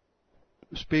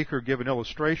speaker give an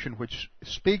illustration which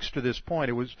speaks to this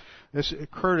point. This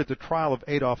occurred at the trial of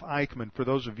Adolf Eichmann. For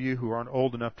those of you who aren't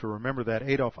old enough to remember that,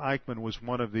 Adolf Eichmann was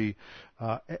one of the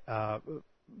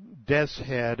death's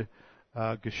head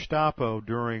Gestapo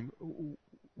during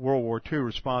World War II,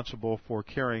 responsible for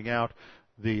carrying out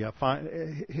the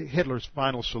Hitler's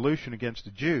final solution against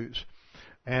the Jews.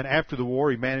 And after the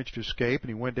war, he managed to escape, and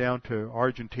he went down to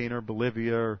Argentina or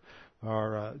Bolivia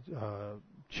or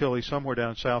Chile, somewhere down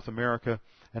in South America.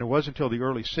 And it wasn't until the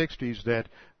early 60s that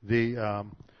the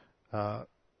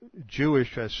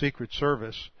Jewish Secret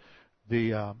Service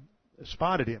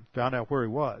spotted him, found out where he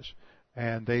was.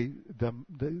 And the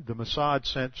Mossad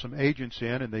sent some agents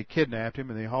in, and they kidnapped him,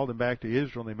 and they hauled him back to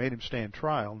Israel, and they made him stand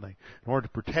trial. And in order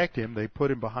to protect him, they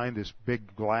put him behind this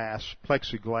big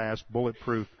plexiglass,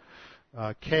 bulletproof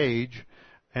cage,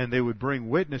 and they would bring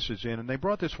witnesses in. And they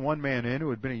brought this one man in who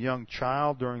had been a young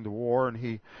child during the war, and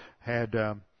he had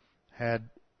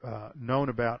known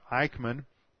about Eichmann,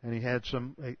 and he had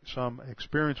some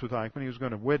experience with Eichmann. He was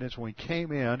going to witness. When he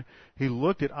came in, he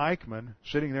looked at Eichmann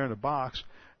sitting there in the box,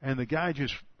 and the guy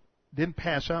just didn't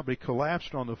pass out, but he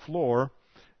collapsed on the floor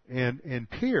in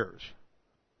tears.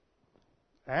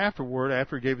 Afterward,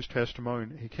 after he gave his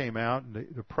testimony, he came out, and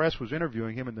the press was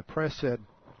interviewing him, and the press said,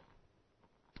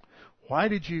 "Why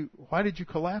did you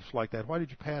collapse like that? Why did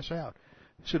you pass out?"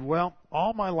 He said, "Well,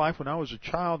 all my life when I was a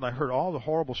child, and I heard all the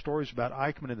horrible stories about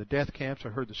Eichmann and the death camps. I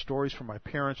heard the stories from my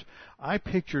parents. I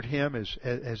pictured him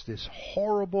as this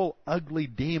horrible, ugly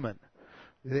demon.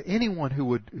 Anyone who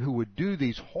would do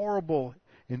these horrible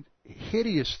and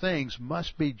hideous things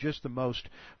must be just the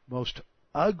most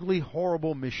ugly,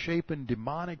 horrible, misshapen,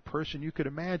 demonic person you could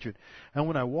imagine. And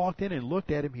when I walked in and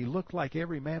looked at him, he looked like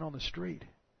every man on the street.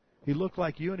 He looked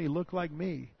like you, and he looked like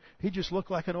me. He just looked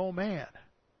like an old man.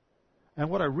 And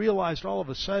what I realized all of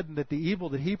a sudden, that the evil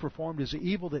that he performed is the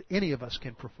evil that any of us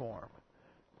can perform.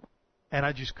 And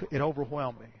it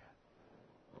overwhelmed me."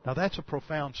 Now that's a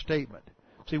profound statement.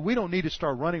 See, we don't need to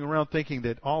start running around thinking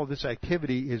that all of this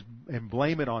activity is, and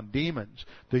blame it on demons.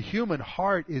 The human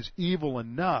heart is evil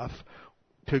enough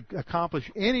to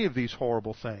accomplish any of these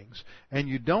horrible things, and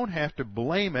you don't have to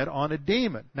blame it on a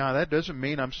demon. Now, that doesn't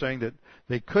mean I'm saying that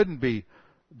they couldn't be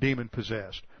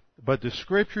demon-possessed, but the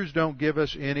Scriptures don't give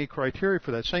us any criteria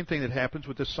for that. Same thing that happens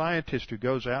with the scientist who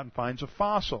goes out and finds a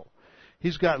fossil.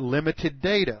 He's got limited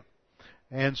data.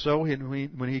 And so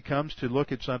when he comes to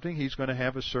look at something, he's going to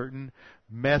have a certain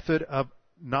method of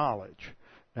knowledge.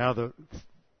 Now, the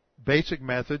basic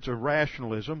methods are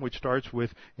rationalism, which starts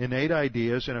with innate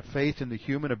ideas and a faith in the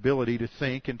human ability to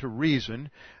think and to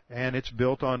reason, and it's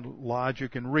built on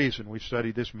logic and reason. We've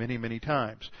studied this many, many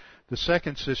times. The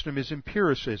second system is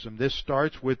empiricism. This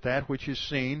starts with that which is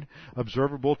seen,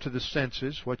 observable to the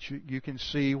senses, what you can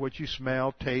see, what you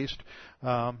smell, taste,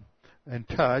 and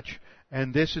touch.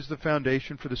 And this is the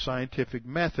foundation for the scientific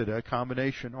method, a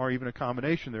combination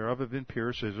thereof of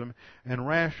empiricism and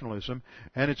rationalism,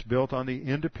 and it's built on the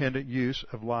independent use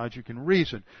of logic and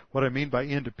reason. What I mean by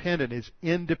independent is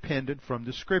independent from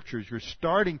the Scriptures. Your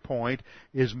starting point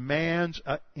is man's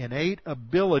innate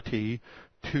ability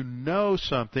to know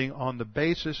something on the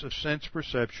basis of sense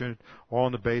perception or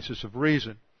on the basis of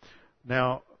reason.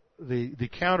 Now, the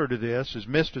counter to this is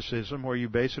mysticism, where you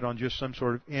base it on just some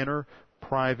sort of inner,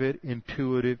 private,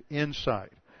 intuitive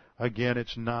insight. Again,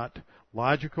 it's not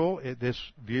logical. This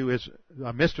view is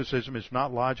mysticism is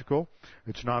not logical.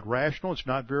 It's not rational. It's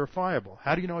not verifiable.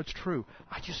 How do you know it's true?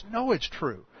 I just know it's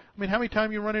true. I mean, how many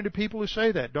times you run into people who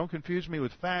say that? Don't confuse me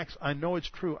with facts. I know it's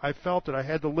true. I felt it. I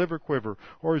had the liver quiver.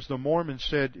 Or as the Mormons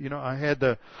said, I had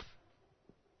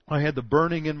the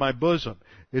burning in my bosom.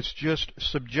 It's just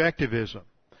subjectivism.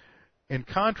 In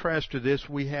contrast to this,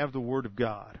 we have the Word of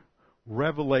God.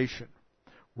 Revelation.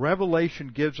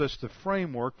 Revelation gives us the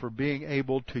framework for being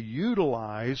able to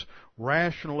utilize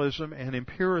rationalism and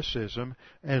empiricism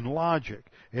and logic.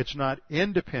 It's not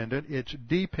independent, it's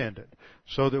dependent.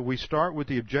 So that we start with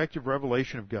the objective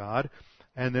revelation of God,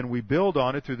 and then we build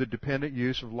on it through the dependent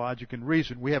use of logic and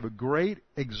reason. We have a great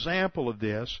example of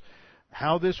this,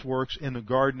 how this works in the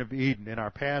Garden of Eden, in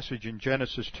our passage in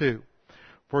Genesis 2.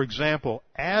 For example,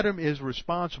 Adam is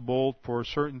responsible for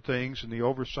certain things in the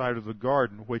oversight of the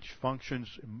garden, which functions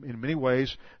in many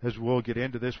ways. As we'll get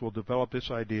into this, we'll develop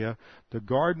this idea. The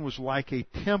garden was like a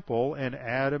temple, and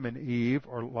Adam and Eve,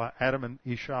 or Adam and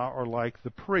Isha, are like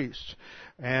the priests.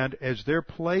 And as they're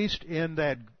placed in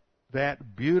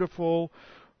that beautiful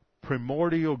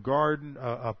primordial garden,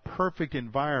 a perfect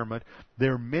environment,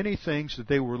 there are many things that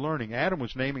they were learning. Adam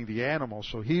was naming the animals,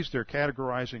 so he's there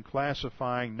categorizing,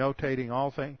 classifying, notating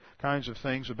all kinds of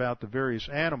things about the various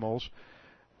animals.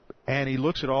 And he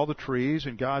looks at all the trees,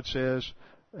 and God says,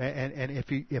 and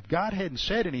if God hadn't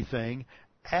said anything,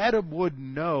 Adam would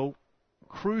know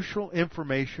crucial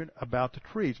information about the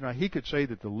trees. Now, he could say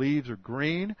that the leaves are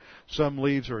green, some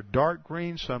leaves are dark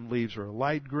green, some leaves are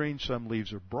light green, some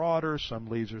leaves are broader, some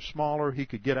leaves are smaller. He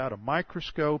could get out a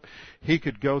microscope. He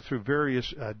could go through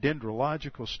various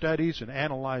dendrological studies and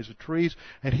analyze the trees,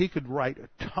 and he could write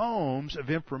tomes of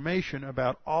information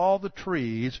about all the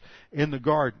trees in the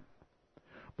garden.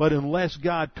 But unless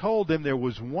God told him there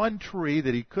was one tree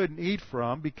that he couldn't eat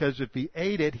from, because if he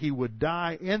ate it, he would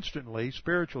die instantly,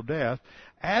 spiritual death,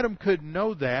 Adam couldn't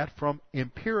know that from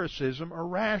empiricism or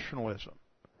rationalism.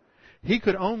 He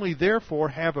could only, therefore,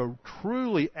 have a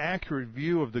truly accurate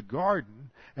view of the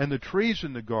garden and the trees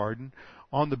in the garden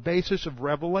on the basis of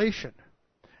revelation.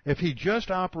 If he just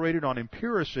operated on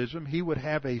empiricism, he would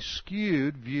have a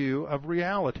skewed view of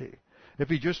reality. If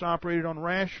he just operated on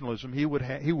rationalism, he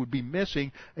would be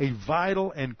missing a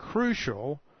vital and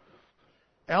crucial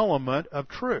element of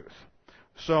truth.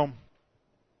 So,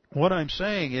 what I'm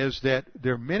saying is that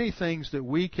there are many things that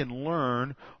we can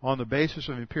learn on the basis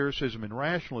of empiricism and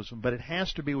rationalism, but it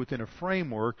has to be within a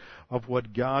framework of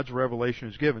what God's revelation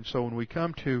has given. So when we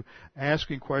come to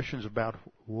asking questions about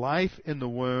life in the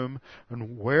womb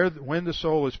and when the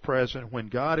soul is present, when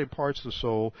God imparts the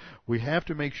soul, we have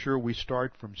to make sure we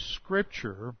start from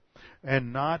Scripture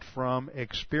and not from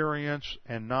experience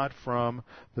and not from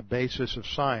the basis of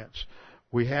science.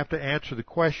 We have to answer the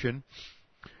question,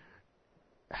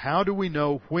 how do we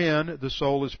know when the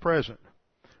soul is present?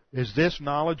 Is this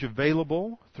knowledge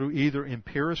available through either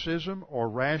empiricism or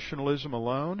rationalism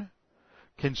alone?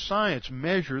 Can science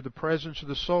measure the presence of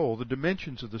the soul, the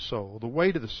dimensions of the soul, the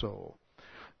weight of the soul?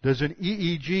 Does an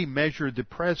EEG measure the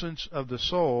presence of the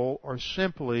soul, or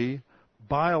simply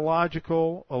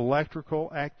biological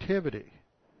electrical activity?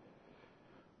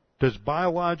 Does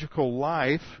biological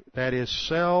life, that is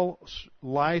cell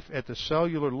life at the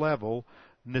cellular level,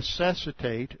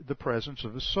 necessitate the presence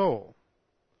of a soul?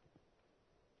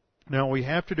 Now, we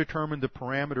have to determine the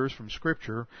parameters from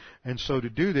Scripture, and so to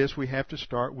do this, we have to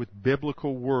start with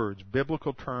biblical words,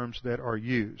 biblical terms that are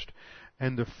used.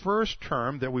 And the first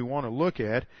term that we want to look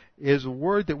at is a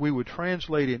word that we would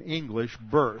translate in English,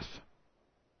 birth.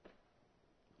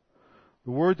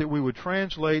 The word that we would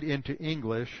translate into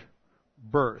English,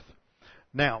 birth.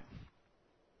 Now,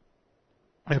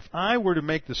 if I were to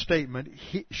make the statement,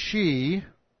 she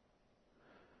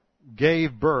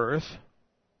gave birth,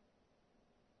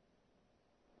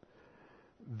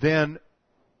 then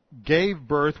gave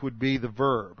birth would be the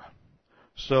verb.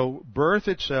 So birth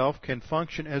itself can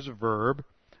function as a verb,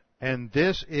 and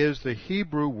this is the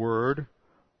Hebrew word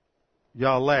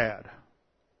yalad.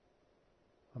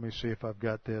 Let me see if I've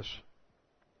got this.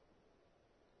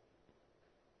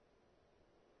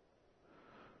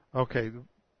 Okay,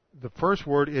 the first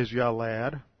word is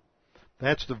yalad.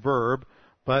 That's the verb,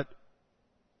 but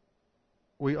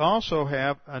we also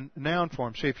have a noun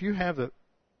form. See, if you have the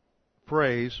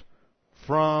phrase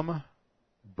from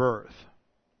birth,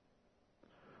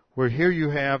 where here you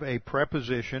have a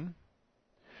preposition,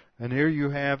 and here you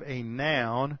have a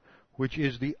noun, which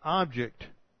is the object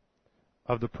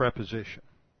of the preposition.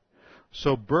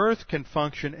 So birth can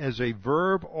function as a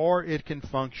verb, or it can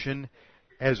function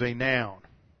as a noun.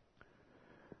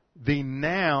 The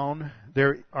noun,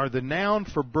 there are the noun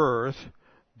for birth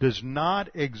does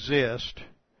not exist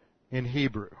in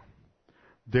Hebrew.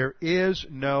 There is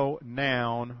no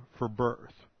noun for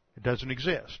birth. It doesn't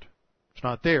exist. It's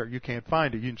not there. You can't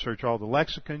find it. You can search all the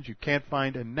lexicons. You can't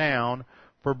find a noun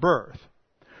for birth.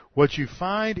 What you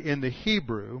find in the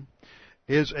Hebrew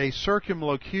is a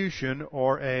circumlocution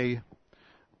or an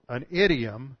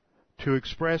idiom to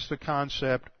express the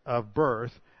concept of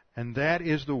birth, and that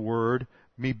is the word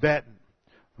mibeten.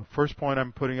 The first point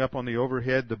I'm putting up on the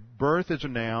overhead, the birth as a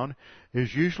noun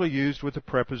is usually used with a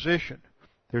preposition.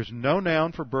 There's no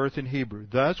noun for birth in Hebrew.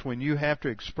 Thus, when you have to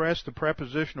express the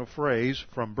prepositional phrase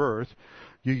from birth,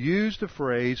 you use the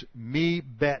phrase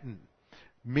mibeten.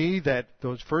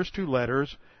 Those first two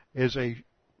letters is a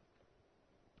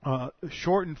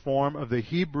shortened form of the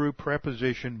Hebrew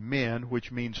preposition min,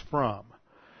 which means from.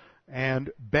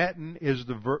 And beten is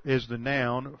the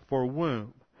noun for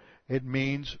womb. It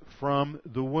means from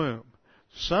the womb.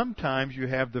 Sometimes you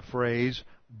have the phrase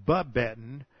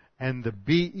bebeten, and the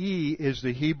be is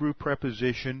the Hebrew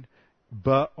preposition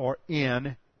ba or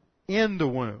in the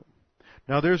womb.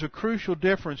 Now there's a crucial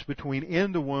difference between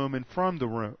in the womb and from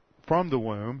the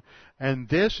womb, and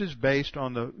this is based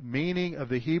on the meaning of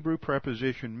the Hebrew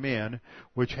preposition min,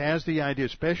 which has the idea,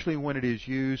 especially when it is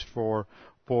used for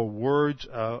words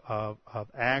of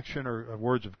action or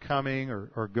words of coming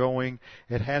or going.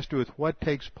 It has to do with what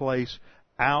takes place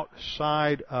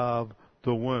outside of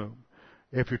the womb.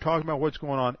 If you're talking about what's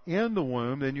going on in the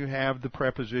womb, then you have the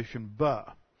preposition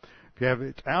ba. If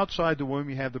it's outside the womb,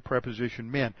 you have the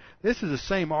preposition min. This is the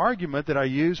same argument that I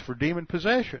use for demon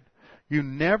possession. You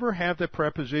never have the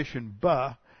preposition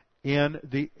ba in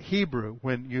the Hebrew.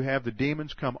 When you have the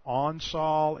demons come on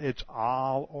Saul, it's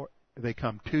al, or they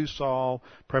come to Saul,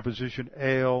 preposition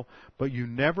el, but you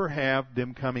never have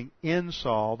them coming in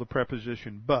Saul, the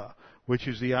preposition ba, which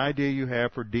is the idea you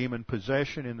have for demon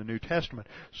possession in the New Testament.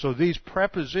 So these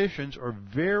prepositions are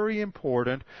very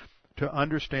important to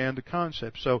understand the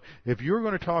concept. So if you're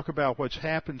going to talk about what's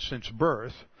happened since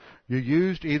birth, you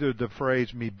used either the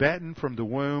phrase mibeten, from the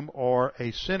womb, or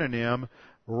a synonym,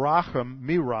 racham,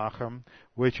 miracham,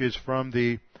 which is from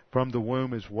the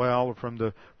womb as well, or from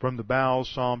the bowels,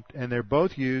 Psalm, and they're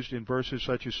both used in verses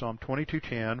such as Psalm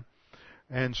 22:10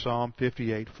 and Psalm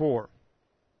 58:4.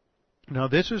 Now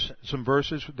this is some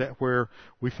verses where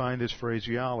we find this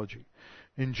phraseology.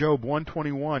 In Job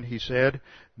 1:21 he said,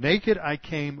 "Naked I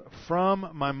came from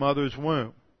my mother's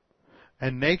womb,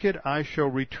 and naked I shall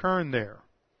return there.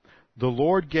 The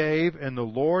Lord gave, and the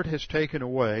Lord has taken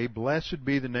away. Blessed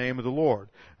be the name of the Lord."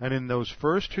 And in those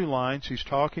first two lines he's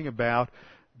talking about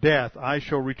death. I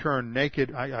shall return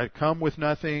naked. I come with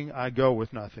nothing. I go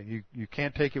with nothing. You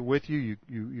can't take it with you.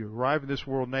 You arrive in this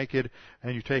world naked,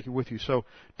 and you take it with you. So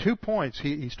 2 points.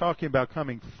 He's talking about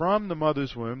coming from the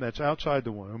mother's womb. That's outside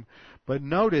the womb. But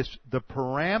notice the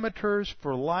parameters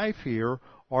for life here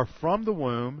are from the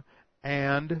womb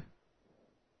and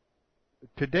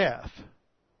to death.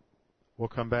 We'll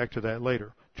come back to that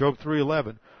later. Job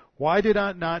 3:11. Why did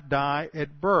I not die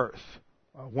at birth?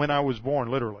 When I was born,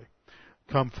 literally.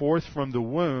 Come forth from the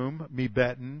womb,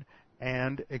 mibeten,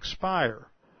 and expire.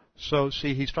 So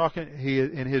see, he's talking,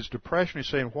 in his depression, he's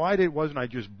saying, why wasn't I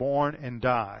just born and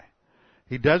die?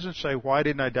 He doesn't say, why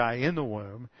didn't I die in the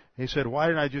womb? He said, why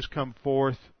didn't I just come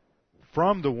forth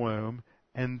from the womb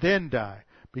and then die?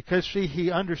 Because see,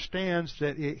 he understands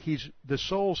that the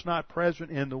soul's not present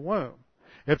in the womb.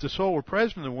 If the soul were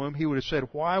present in the womb, he would have said,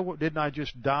 why didn't I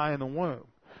just die in the womb?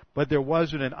 But there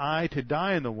wasn't an I to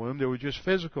die in the womb. There was just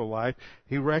physical life.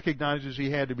 He recognizes he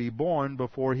had to be born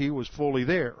before he was fully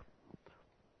there.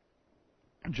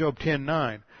 Job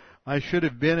 10:9. I should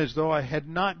have been as though I had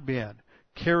not been,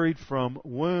 carried from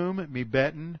womb,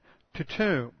 mibeten, to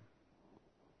tomb.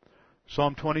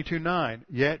 Psalm 22:9.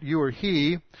 Yet you are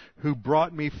he who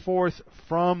brought me forth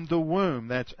from the womb.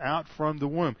 That's out from the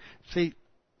womb. See,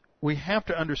 we have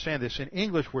to understand this. In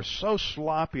English, we're so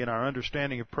sloppy in our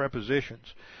understanding of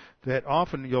prepositions that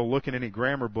often you'll look in any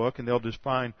grammar book and they'll just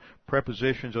find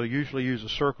prepositions. They'll usually use a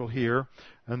circle here,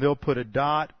 and they'll put a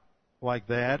dot like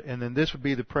that, and then this would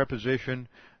be the preposition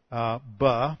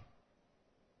ba,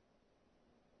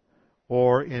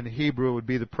 or in Hebrew it would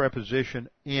be the preposition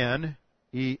in,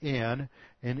 en.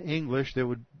 In English,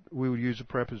 we would use the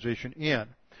preposition in.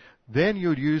 Then you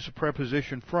would use the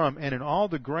preposition from, and in all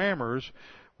the grammars,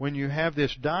 when you have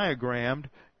this diagrammed,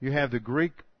 you have the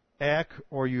Greek ek,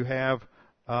 or you have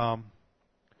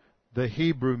the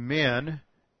Hebrew min,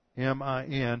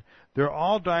 M-I-N. They're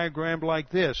all diagrammed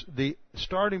like this. The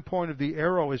starting point of the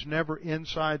arrow is never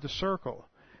inside the circle.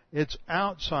 It's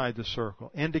outside the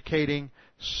circle, indicating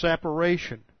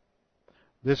separation.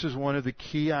 This is one of the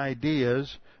key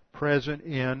ideas present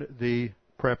in the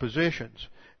prepositions,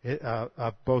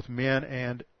 both min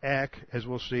and ek, as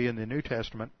we'll see in the New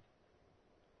Testament,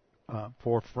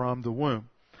 for from the womb.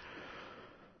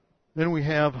 Then we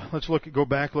have, go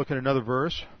back, look at another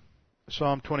verse.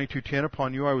 Psalm 22:10,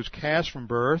 upon you I was cast from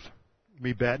birth,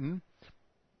 mibeten.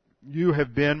 You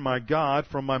have been my God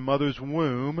from my mother's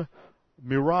womb,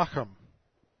 mirachim.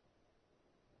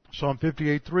 Psalm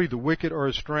 58:3, the wicked are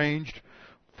estranged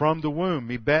from the womb,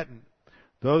 mibeten.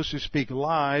 Those who speak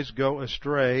lies go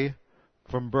astray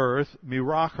from birth,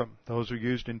 mirachim. Those are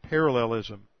used in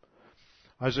parallelism.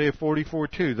 Isaiah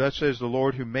 44:2, thus says the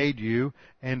Lord who made you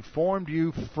and formed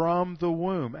you from the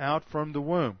womb, out from the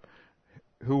womb,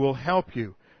 who will help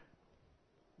you.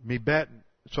 Mibeten.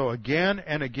 So again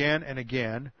and again and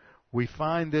again, we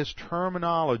find this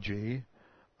terminology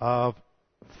of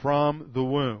from the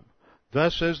womb.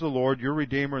 Thus says the Lord, your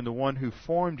Redeemer, and the one who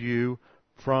formed you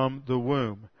from the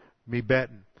womb.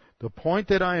 Mibeten. The point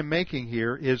that I am making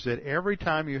here is that every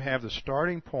time you have the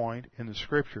starting point in the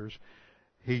Scriptures,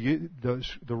 the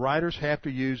writers have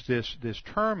to use this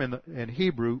term in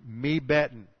Hebrew,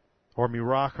 mibeten, or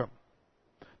mirachim.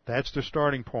 That's the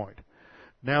starting point.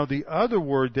 Now the other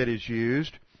word that is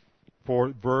used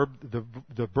for verb,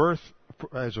 the birth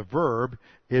as a verb,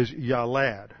 is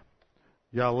yalad.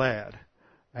 Yalad.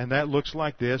 And that looks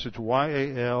like this. It's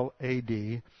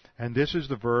Y-A-L-A-D. And this is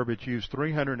the verb. It's used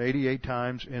 388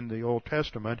 times in the Old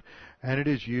Testament, and it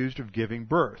is used of giving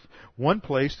birth. One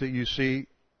place that you see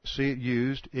it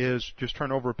used is, just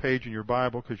turn over a page in your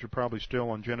Bible because you're probably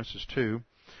still on Genesis 2.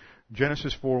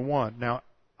 Genesis 4:1. Now,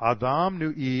 Adam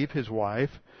knew Eve, his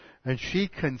wife, and she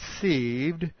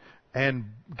conceived and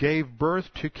gave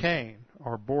birth to Cain,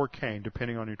 or bore Cain,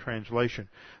 depending on your translation.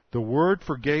 The word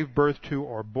for gave birth to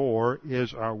or bore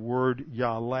is our word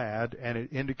yalad, and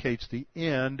it indicates the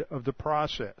end of the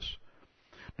process.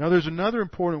 Now, there's another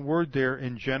important word there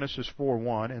in Genesis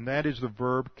 4:1, and that is the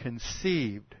verb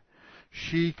conceived.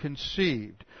 She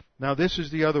conceived. Now, this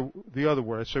is the other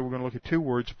word. I say we're going to look at two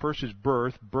words. First is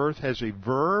birth. Birth has a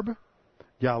verb,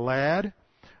 yalad,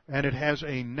 and it has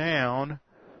a noun,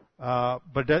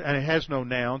 and it has no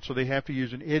noun, so they have to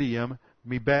use an idiom,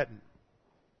 mibeten.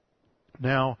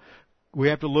 Now, we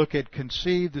have to look at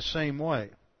conceive the same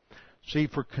way. See,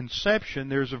 for conception,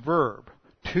 there's a verb.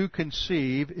 To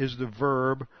conceive is the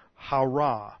verb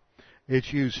hara.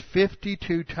 It's used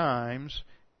 52 times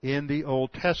in the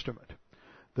Old Testament.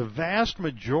 The vast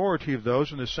majority of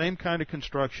those in the same kind of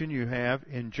construction you have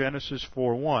in Genesis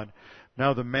 4:1.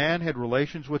 Now the man had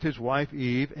relations with his wife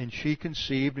Eve, and she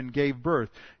conceived and gave birth.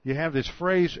 You have this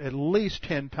phrase at least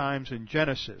 10 times in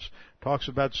Genesis. It talks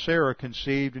about Sarah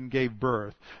conceived and gave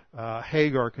birth.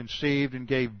 Hagar conceived and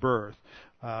gave birth.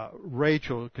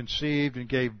 Rachel conceived and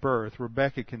gave birth.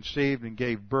 Rebekah conceived and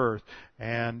gave birth.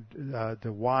 And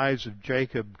the wives of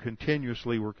Jacob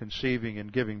continuously were conceiving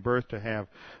and giving birth to have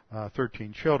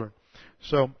 13 children.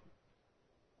 So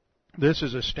this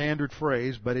is a standard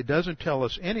phrase, but it doesn't tell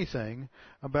us anything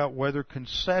about whether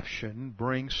conception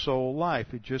brings soul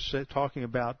life. It just said talking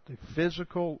about the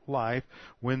physical life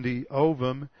when the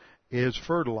ovum is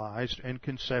fertilized and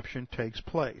conception takes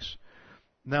place.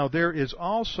 Now, there is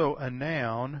also a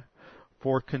noun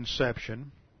for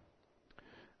conception,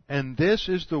 and this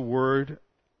is the word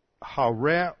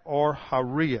hare or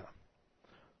haria.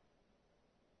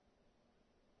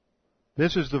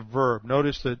 This is the verb.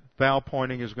 Notice that vowel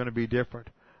pointing is going to be different.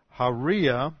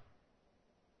 Haria,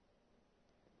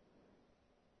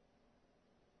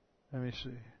 let me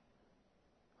see.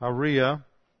 Haria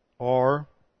or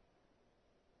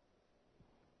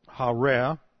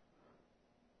hare.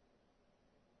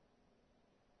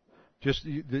 Just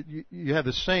you have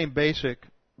the same basic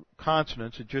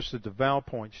consonants, it's just that the vowel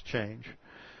points change.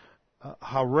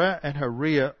 Hare and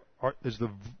haria is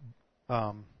the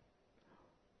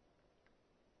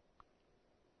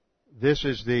this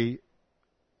is the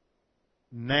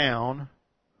noun.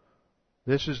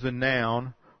 This is the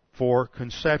noun for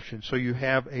conception. So you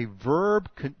have a verb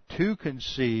to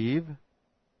conceive,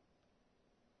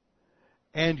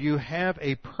 and you have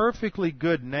a perfectly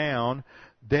good noun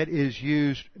that is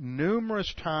used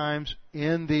numerous times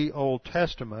in the Old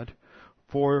Testament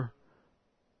for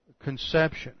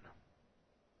conception.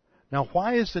 Now,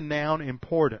 why is the noun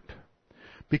important?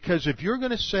 Because if you're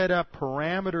going to set up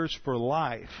parameters for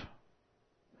life,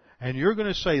 and you're going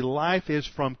to say life is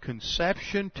from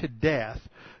conception to death,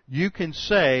 you can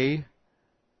say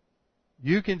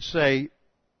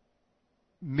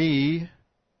me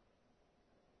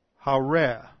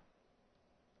hare.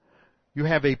 You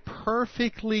have a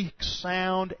perfectly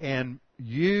sound and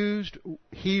used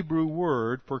Hebrew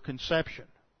word for conception.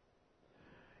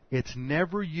 It's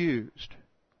never used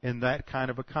in that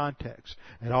kind of a context.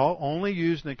 And all only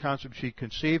used in the concept she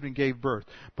conceived and gave birth.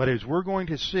 But as we're going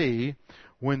to see,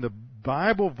 when the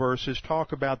Bible verses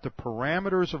talk about the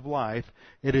parameters of life,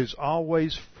 it is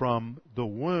always from the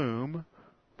womb,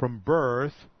 from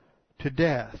birth to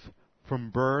death.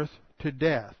 From birth to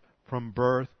death. From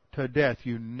birth to death.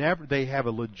 They have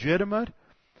a legitimate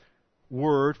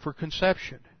word for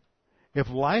conception. If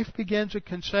life begins at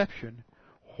conception,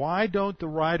 why don't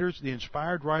the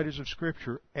inspired writers of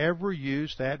Scripture, ever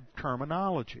use that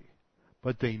terminology?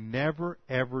 But they never,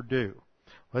 ever do.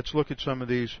 Let's look at some of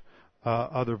these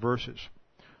other verses.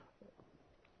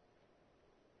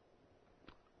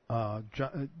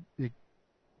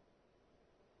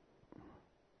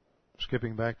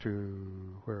 Skipping back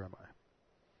to, where am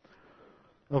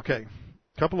I? Okay.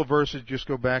 A couple of verses, just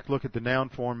go back, look at the noun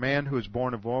form. Man who is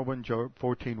born of woman, Job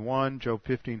 14:1, Job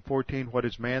 15:14. What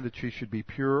is man that she should be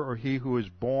pure, or he who is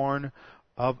born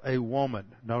of a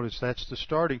woman? Notice that's the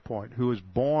starting point. Who is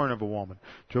born of a woman?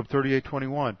 Job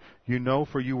 38:21. You know,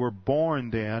 for you were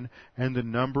born then, and the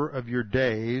number of your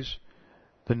days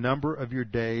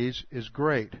is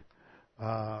great.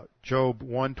 Job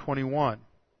 1:21.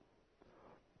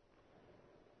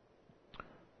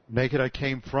 Naked I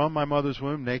came from my mother's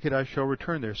womb, naked I shall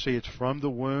return there. See, it's from the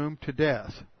womb to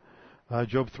death.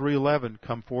 Job 3:11,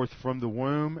 come forth from the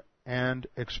womb and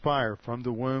expire, from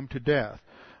the womb to death.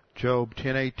 Job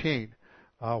 10:18,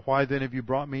 why then have you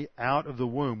brought me out of the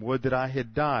womb? Would that I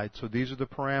had died. So these are the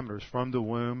parameters, from the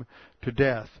womb to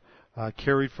death.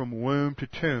 Carried from womb to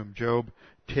tomb, Job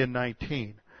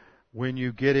 10:19. When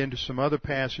you get into some other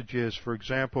passages, for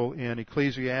example, in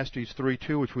Ecclesiastes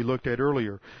 3:2, which we looked at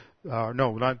earlier,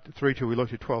 no, not 3:2, we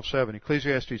looked at 12:7.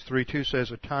 Ecclesiastes 3:2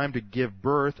 says a time to give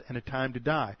birth and a time to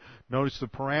die. Notice the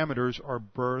parameters are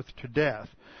birth to death.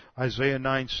 Isaiah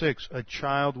 9:6, a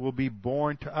child will be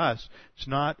born to us.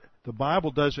 The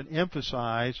Bible doesn't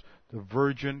emphasize the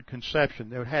virgin conception.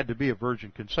 There had to be a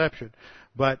virgin conception,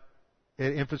 but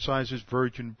it emphasizes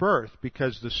virgin birth,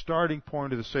 because the starting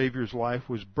point of the Savior's life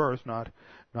was birth, not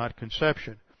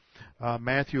conception.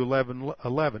 Matthew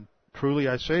 11:11. Truly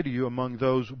I say to you, among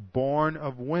those born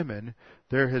of women,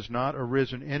 there has not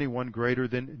arisen anyone greater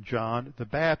than John the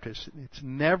Baptist.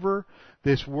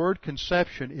 This word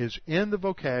conception is in the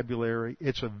vocabulary,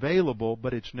 it's available,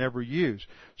 but it's never used.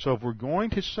 So if we're going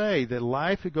to say that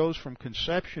life goes from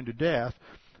conception to death,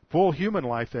 full human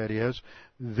life that is,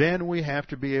 then we have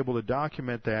to be able to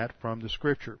document that from the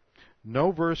Scripture.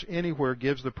 No verse anywhere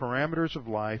gives the parameters of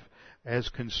life as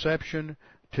conception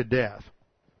to death.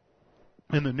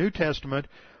 In the New Testament,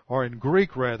 or in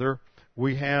Greek rather,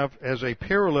 we have, as a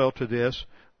parallel to this,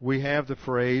 we have the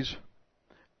phrase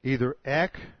either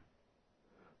ek,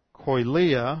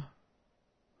 koilia.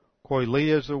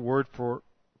 Koilia is the word for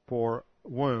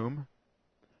womb.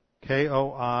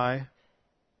 Koilia,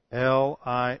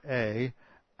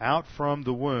 out from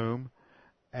the womb,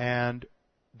 and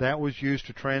that was used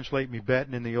to translate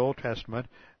mebeten in the Old Testament.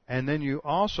 And then you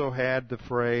also had the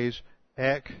phrase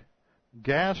ek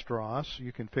gastros.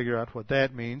 You can figure out what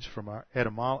that means from our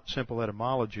simple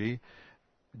etymology,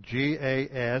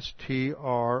 Gastros,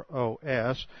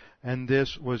 and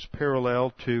this was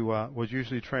parallel to, was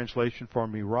usually a translation for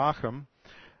mirachim.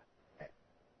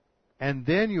 And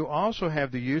then you also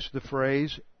have the use of the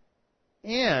phrase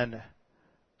en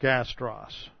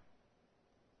gastros.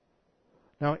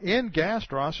 Now, en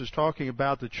gastros is talking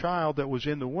about the child that was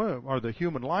in the womb, or the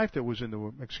human life that was in the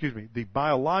womb, the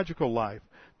biological life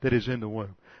that is in the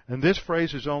womb. And this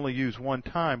phrase is only used one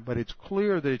time, but it's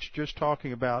clear that it's just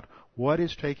talking about what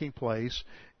is taking place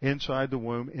inside the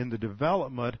womb in the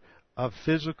development of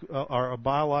physical or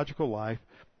biological life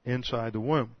inside the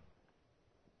womb.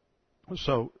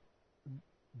 So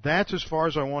that's as far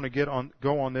as I want to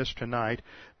go on this tonight.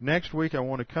 Next week I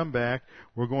want to come back.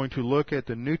 We're going to look at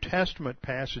the New Testament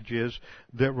passages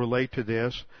that relate to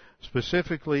this,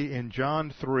 specifically in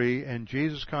John 3 and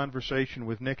Jesus' conversation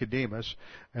with Nicodemus.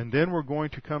 And then we're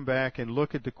going to come back and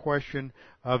look at the question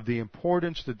of the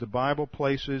importance that the Bible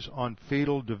places on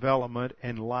fetal development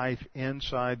and life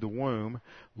inside the womb,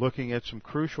 looking at some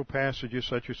crucial passages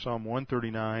such as Psalm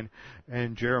 139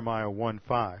 and Jeremiah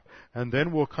 1:5. And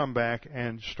then we'll come back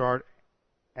and start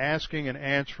asking and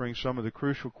answering some of the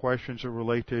crucial questions that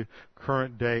relate to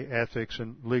current day ethics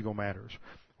and legal matters,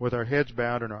 with our heads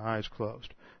bowed and our eyes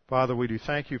closed. Father, we do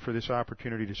thank you for this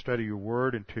opportunity to study your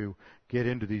word and to get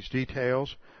into these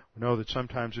details. We know that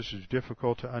sometimes this is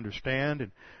difficult to understand,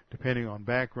 and depending on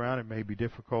background, it may be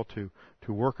difficult to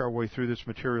work our way through this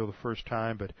material the first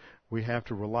time, but we have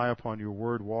to rely upon your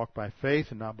word, walk by faith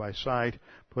and not by sight,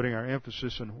 putting our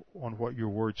emphasis on what your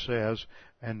word says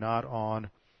and not on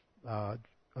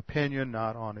opinion,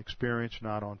 not on experience,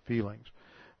 not on feelings.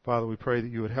 Father, we pray that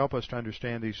you would help us to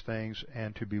understand these things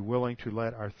and to be willing to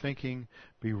let our thinking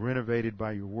be renovated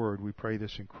by your word. We pray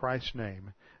this in Christ's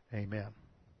name. Amen.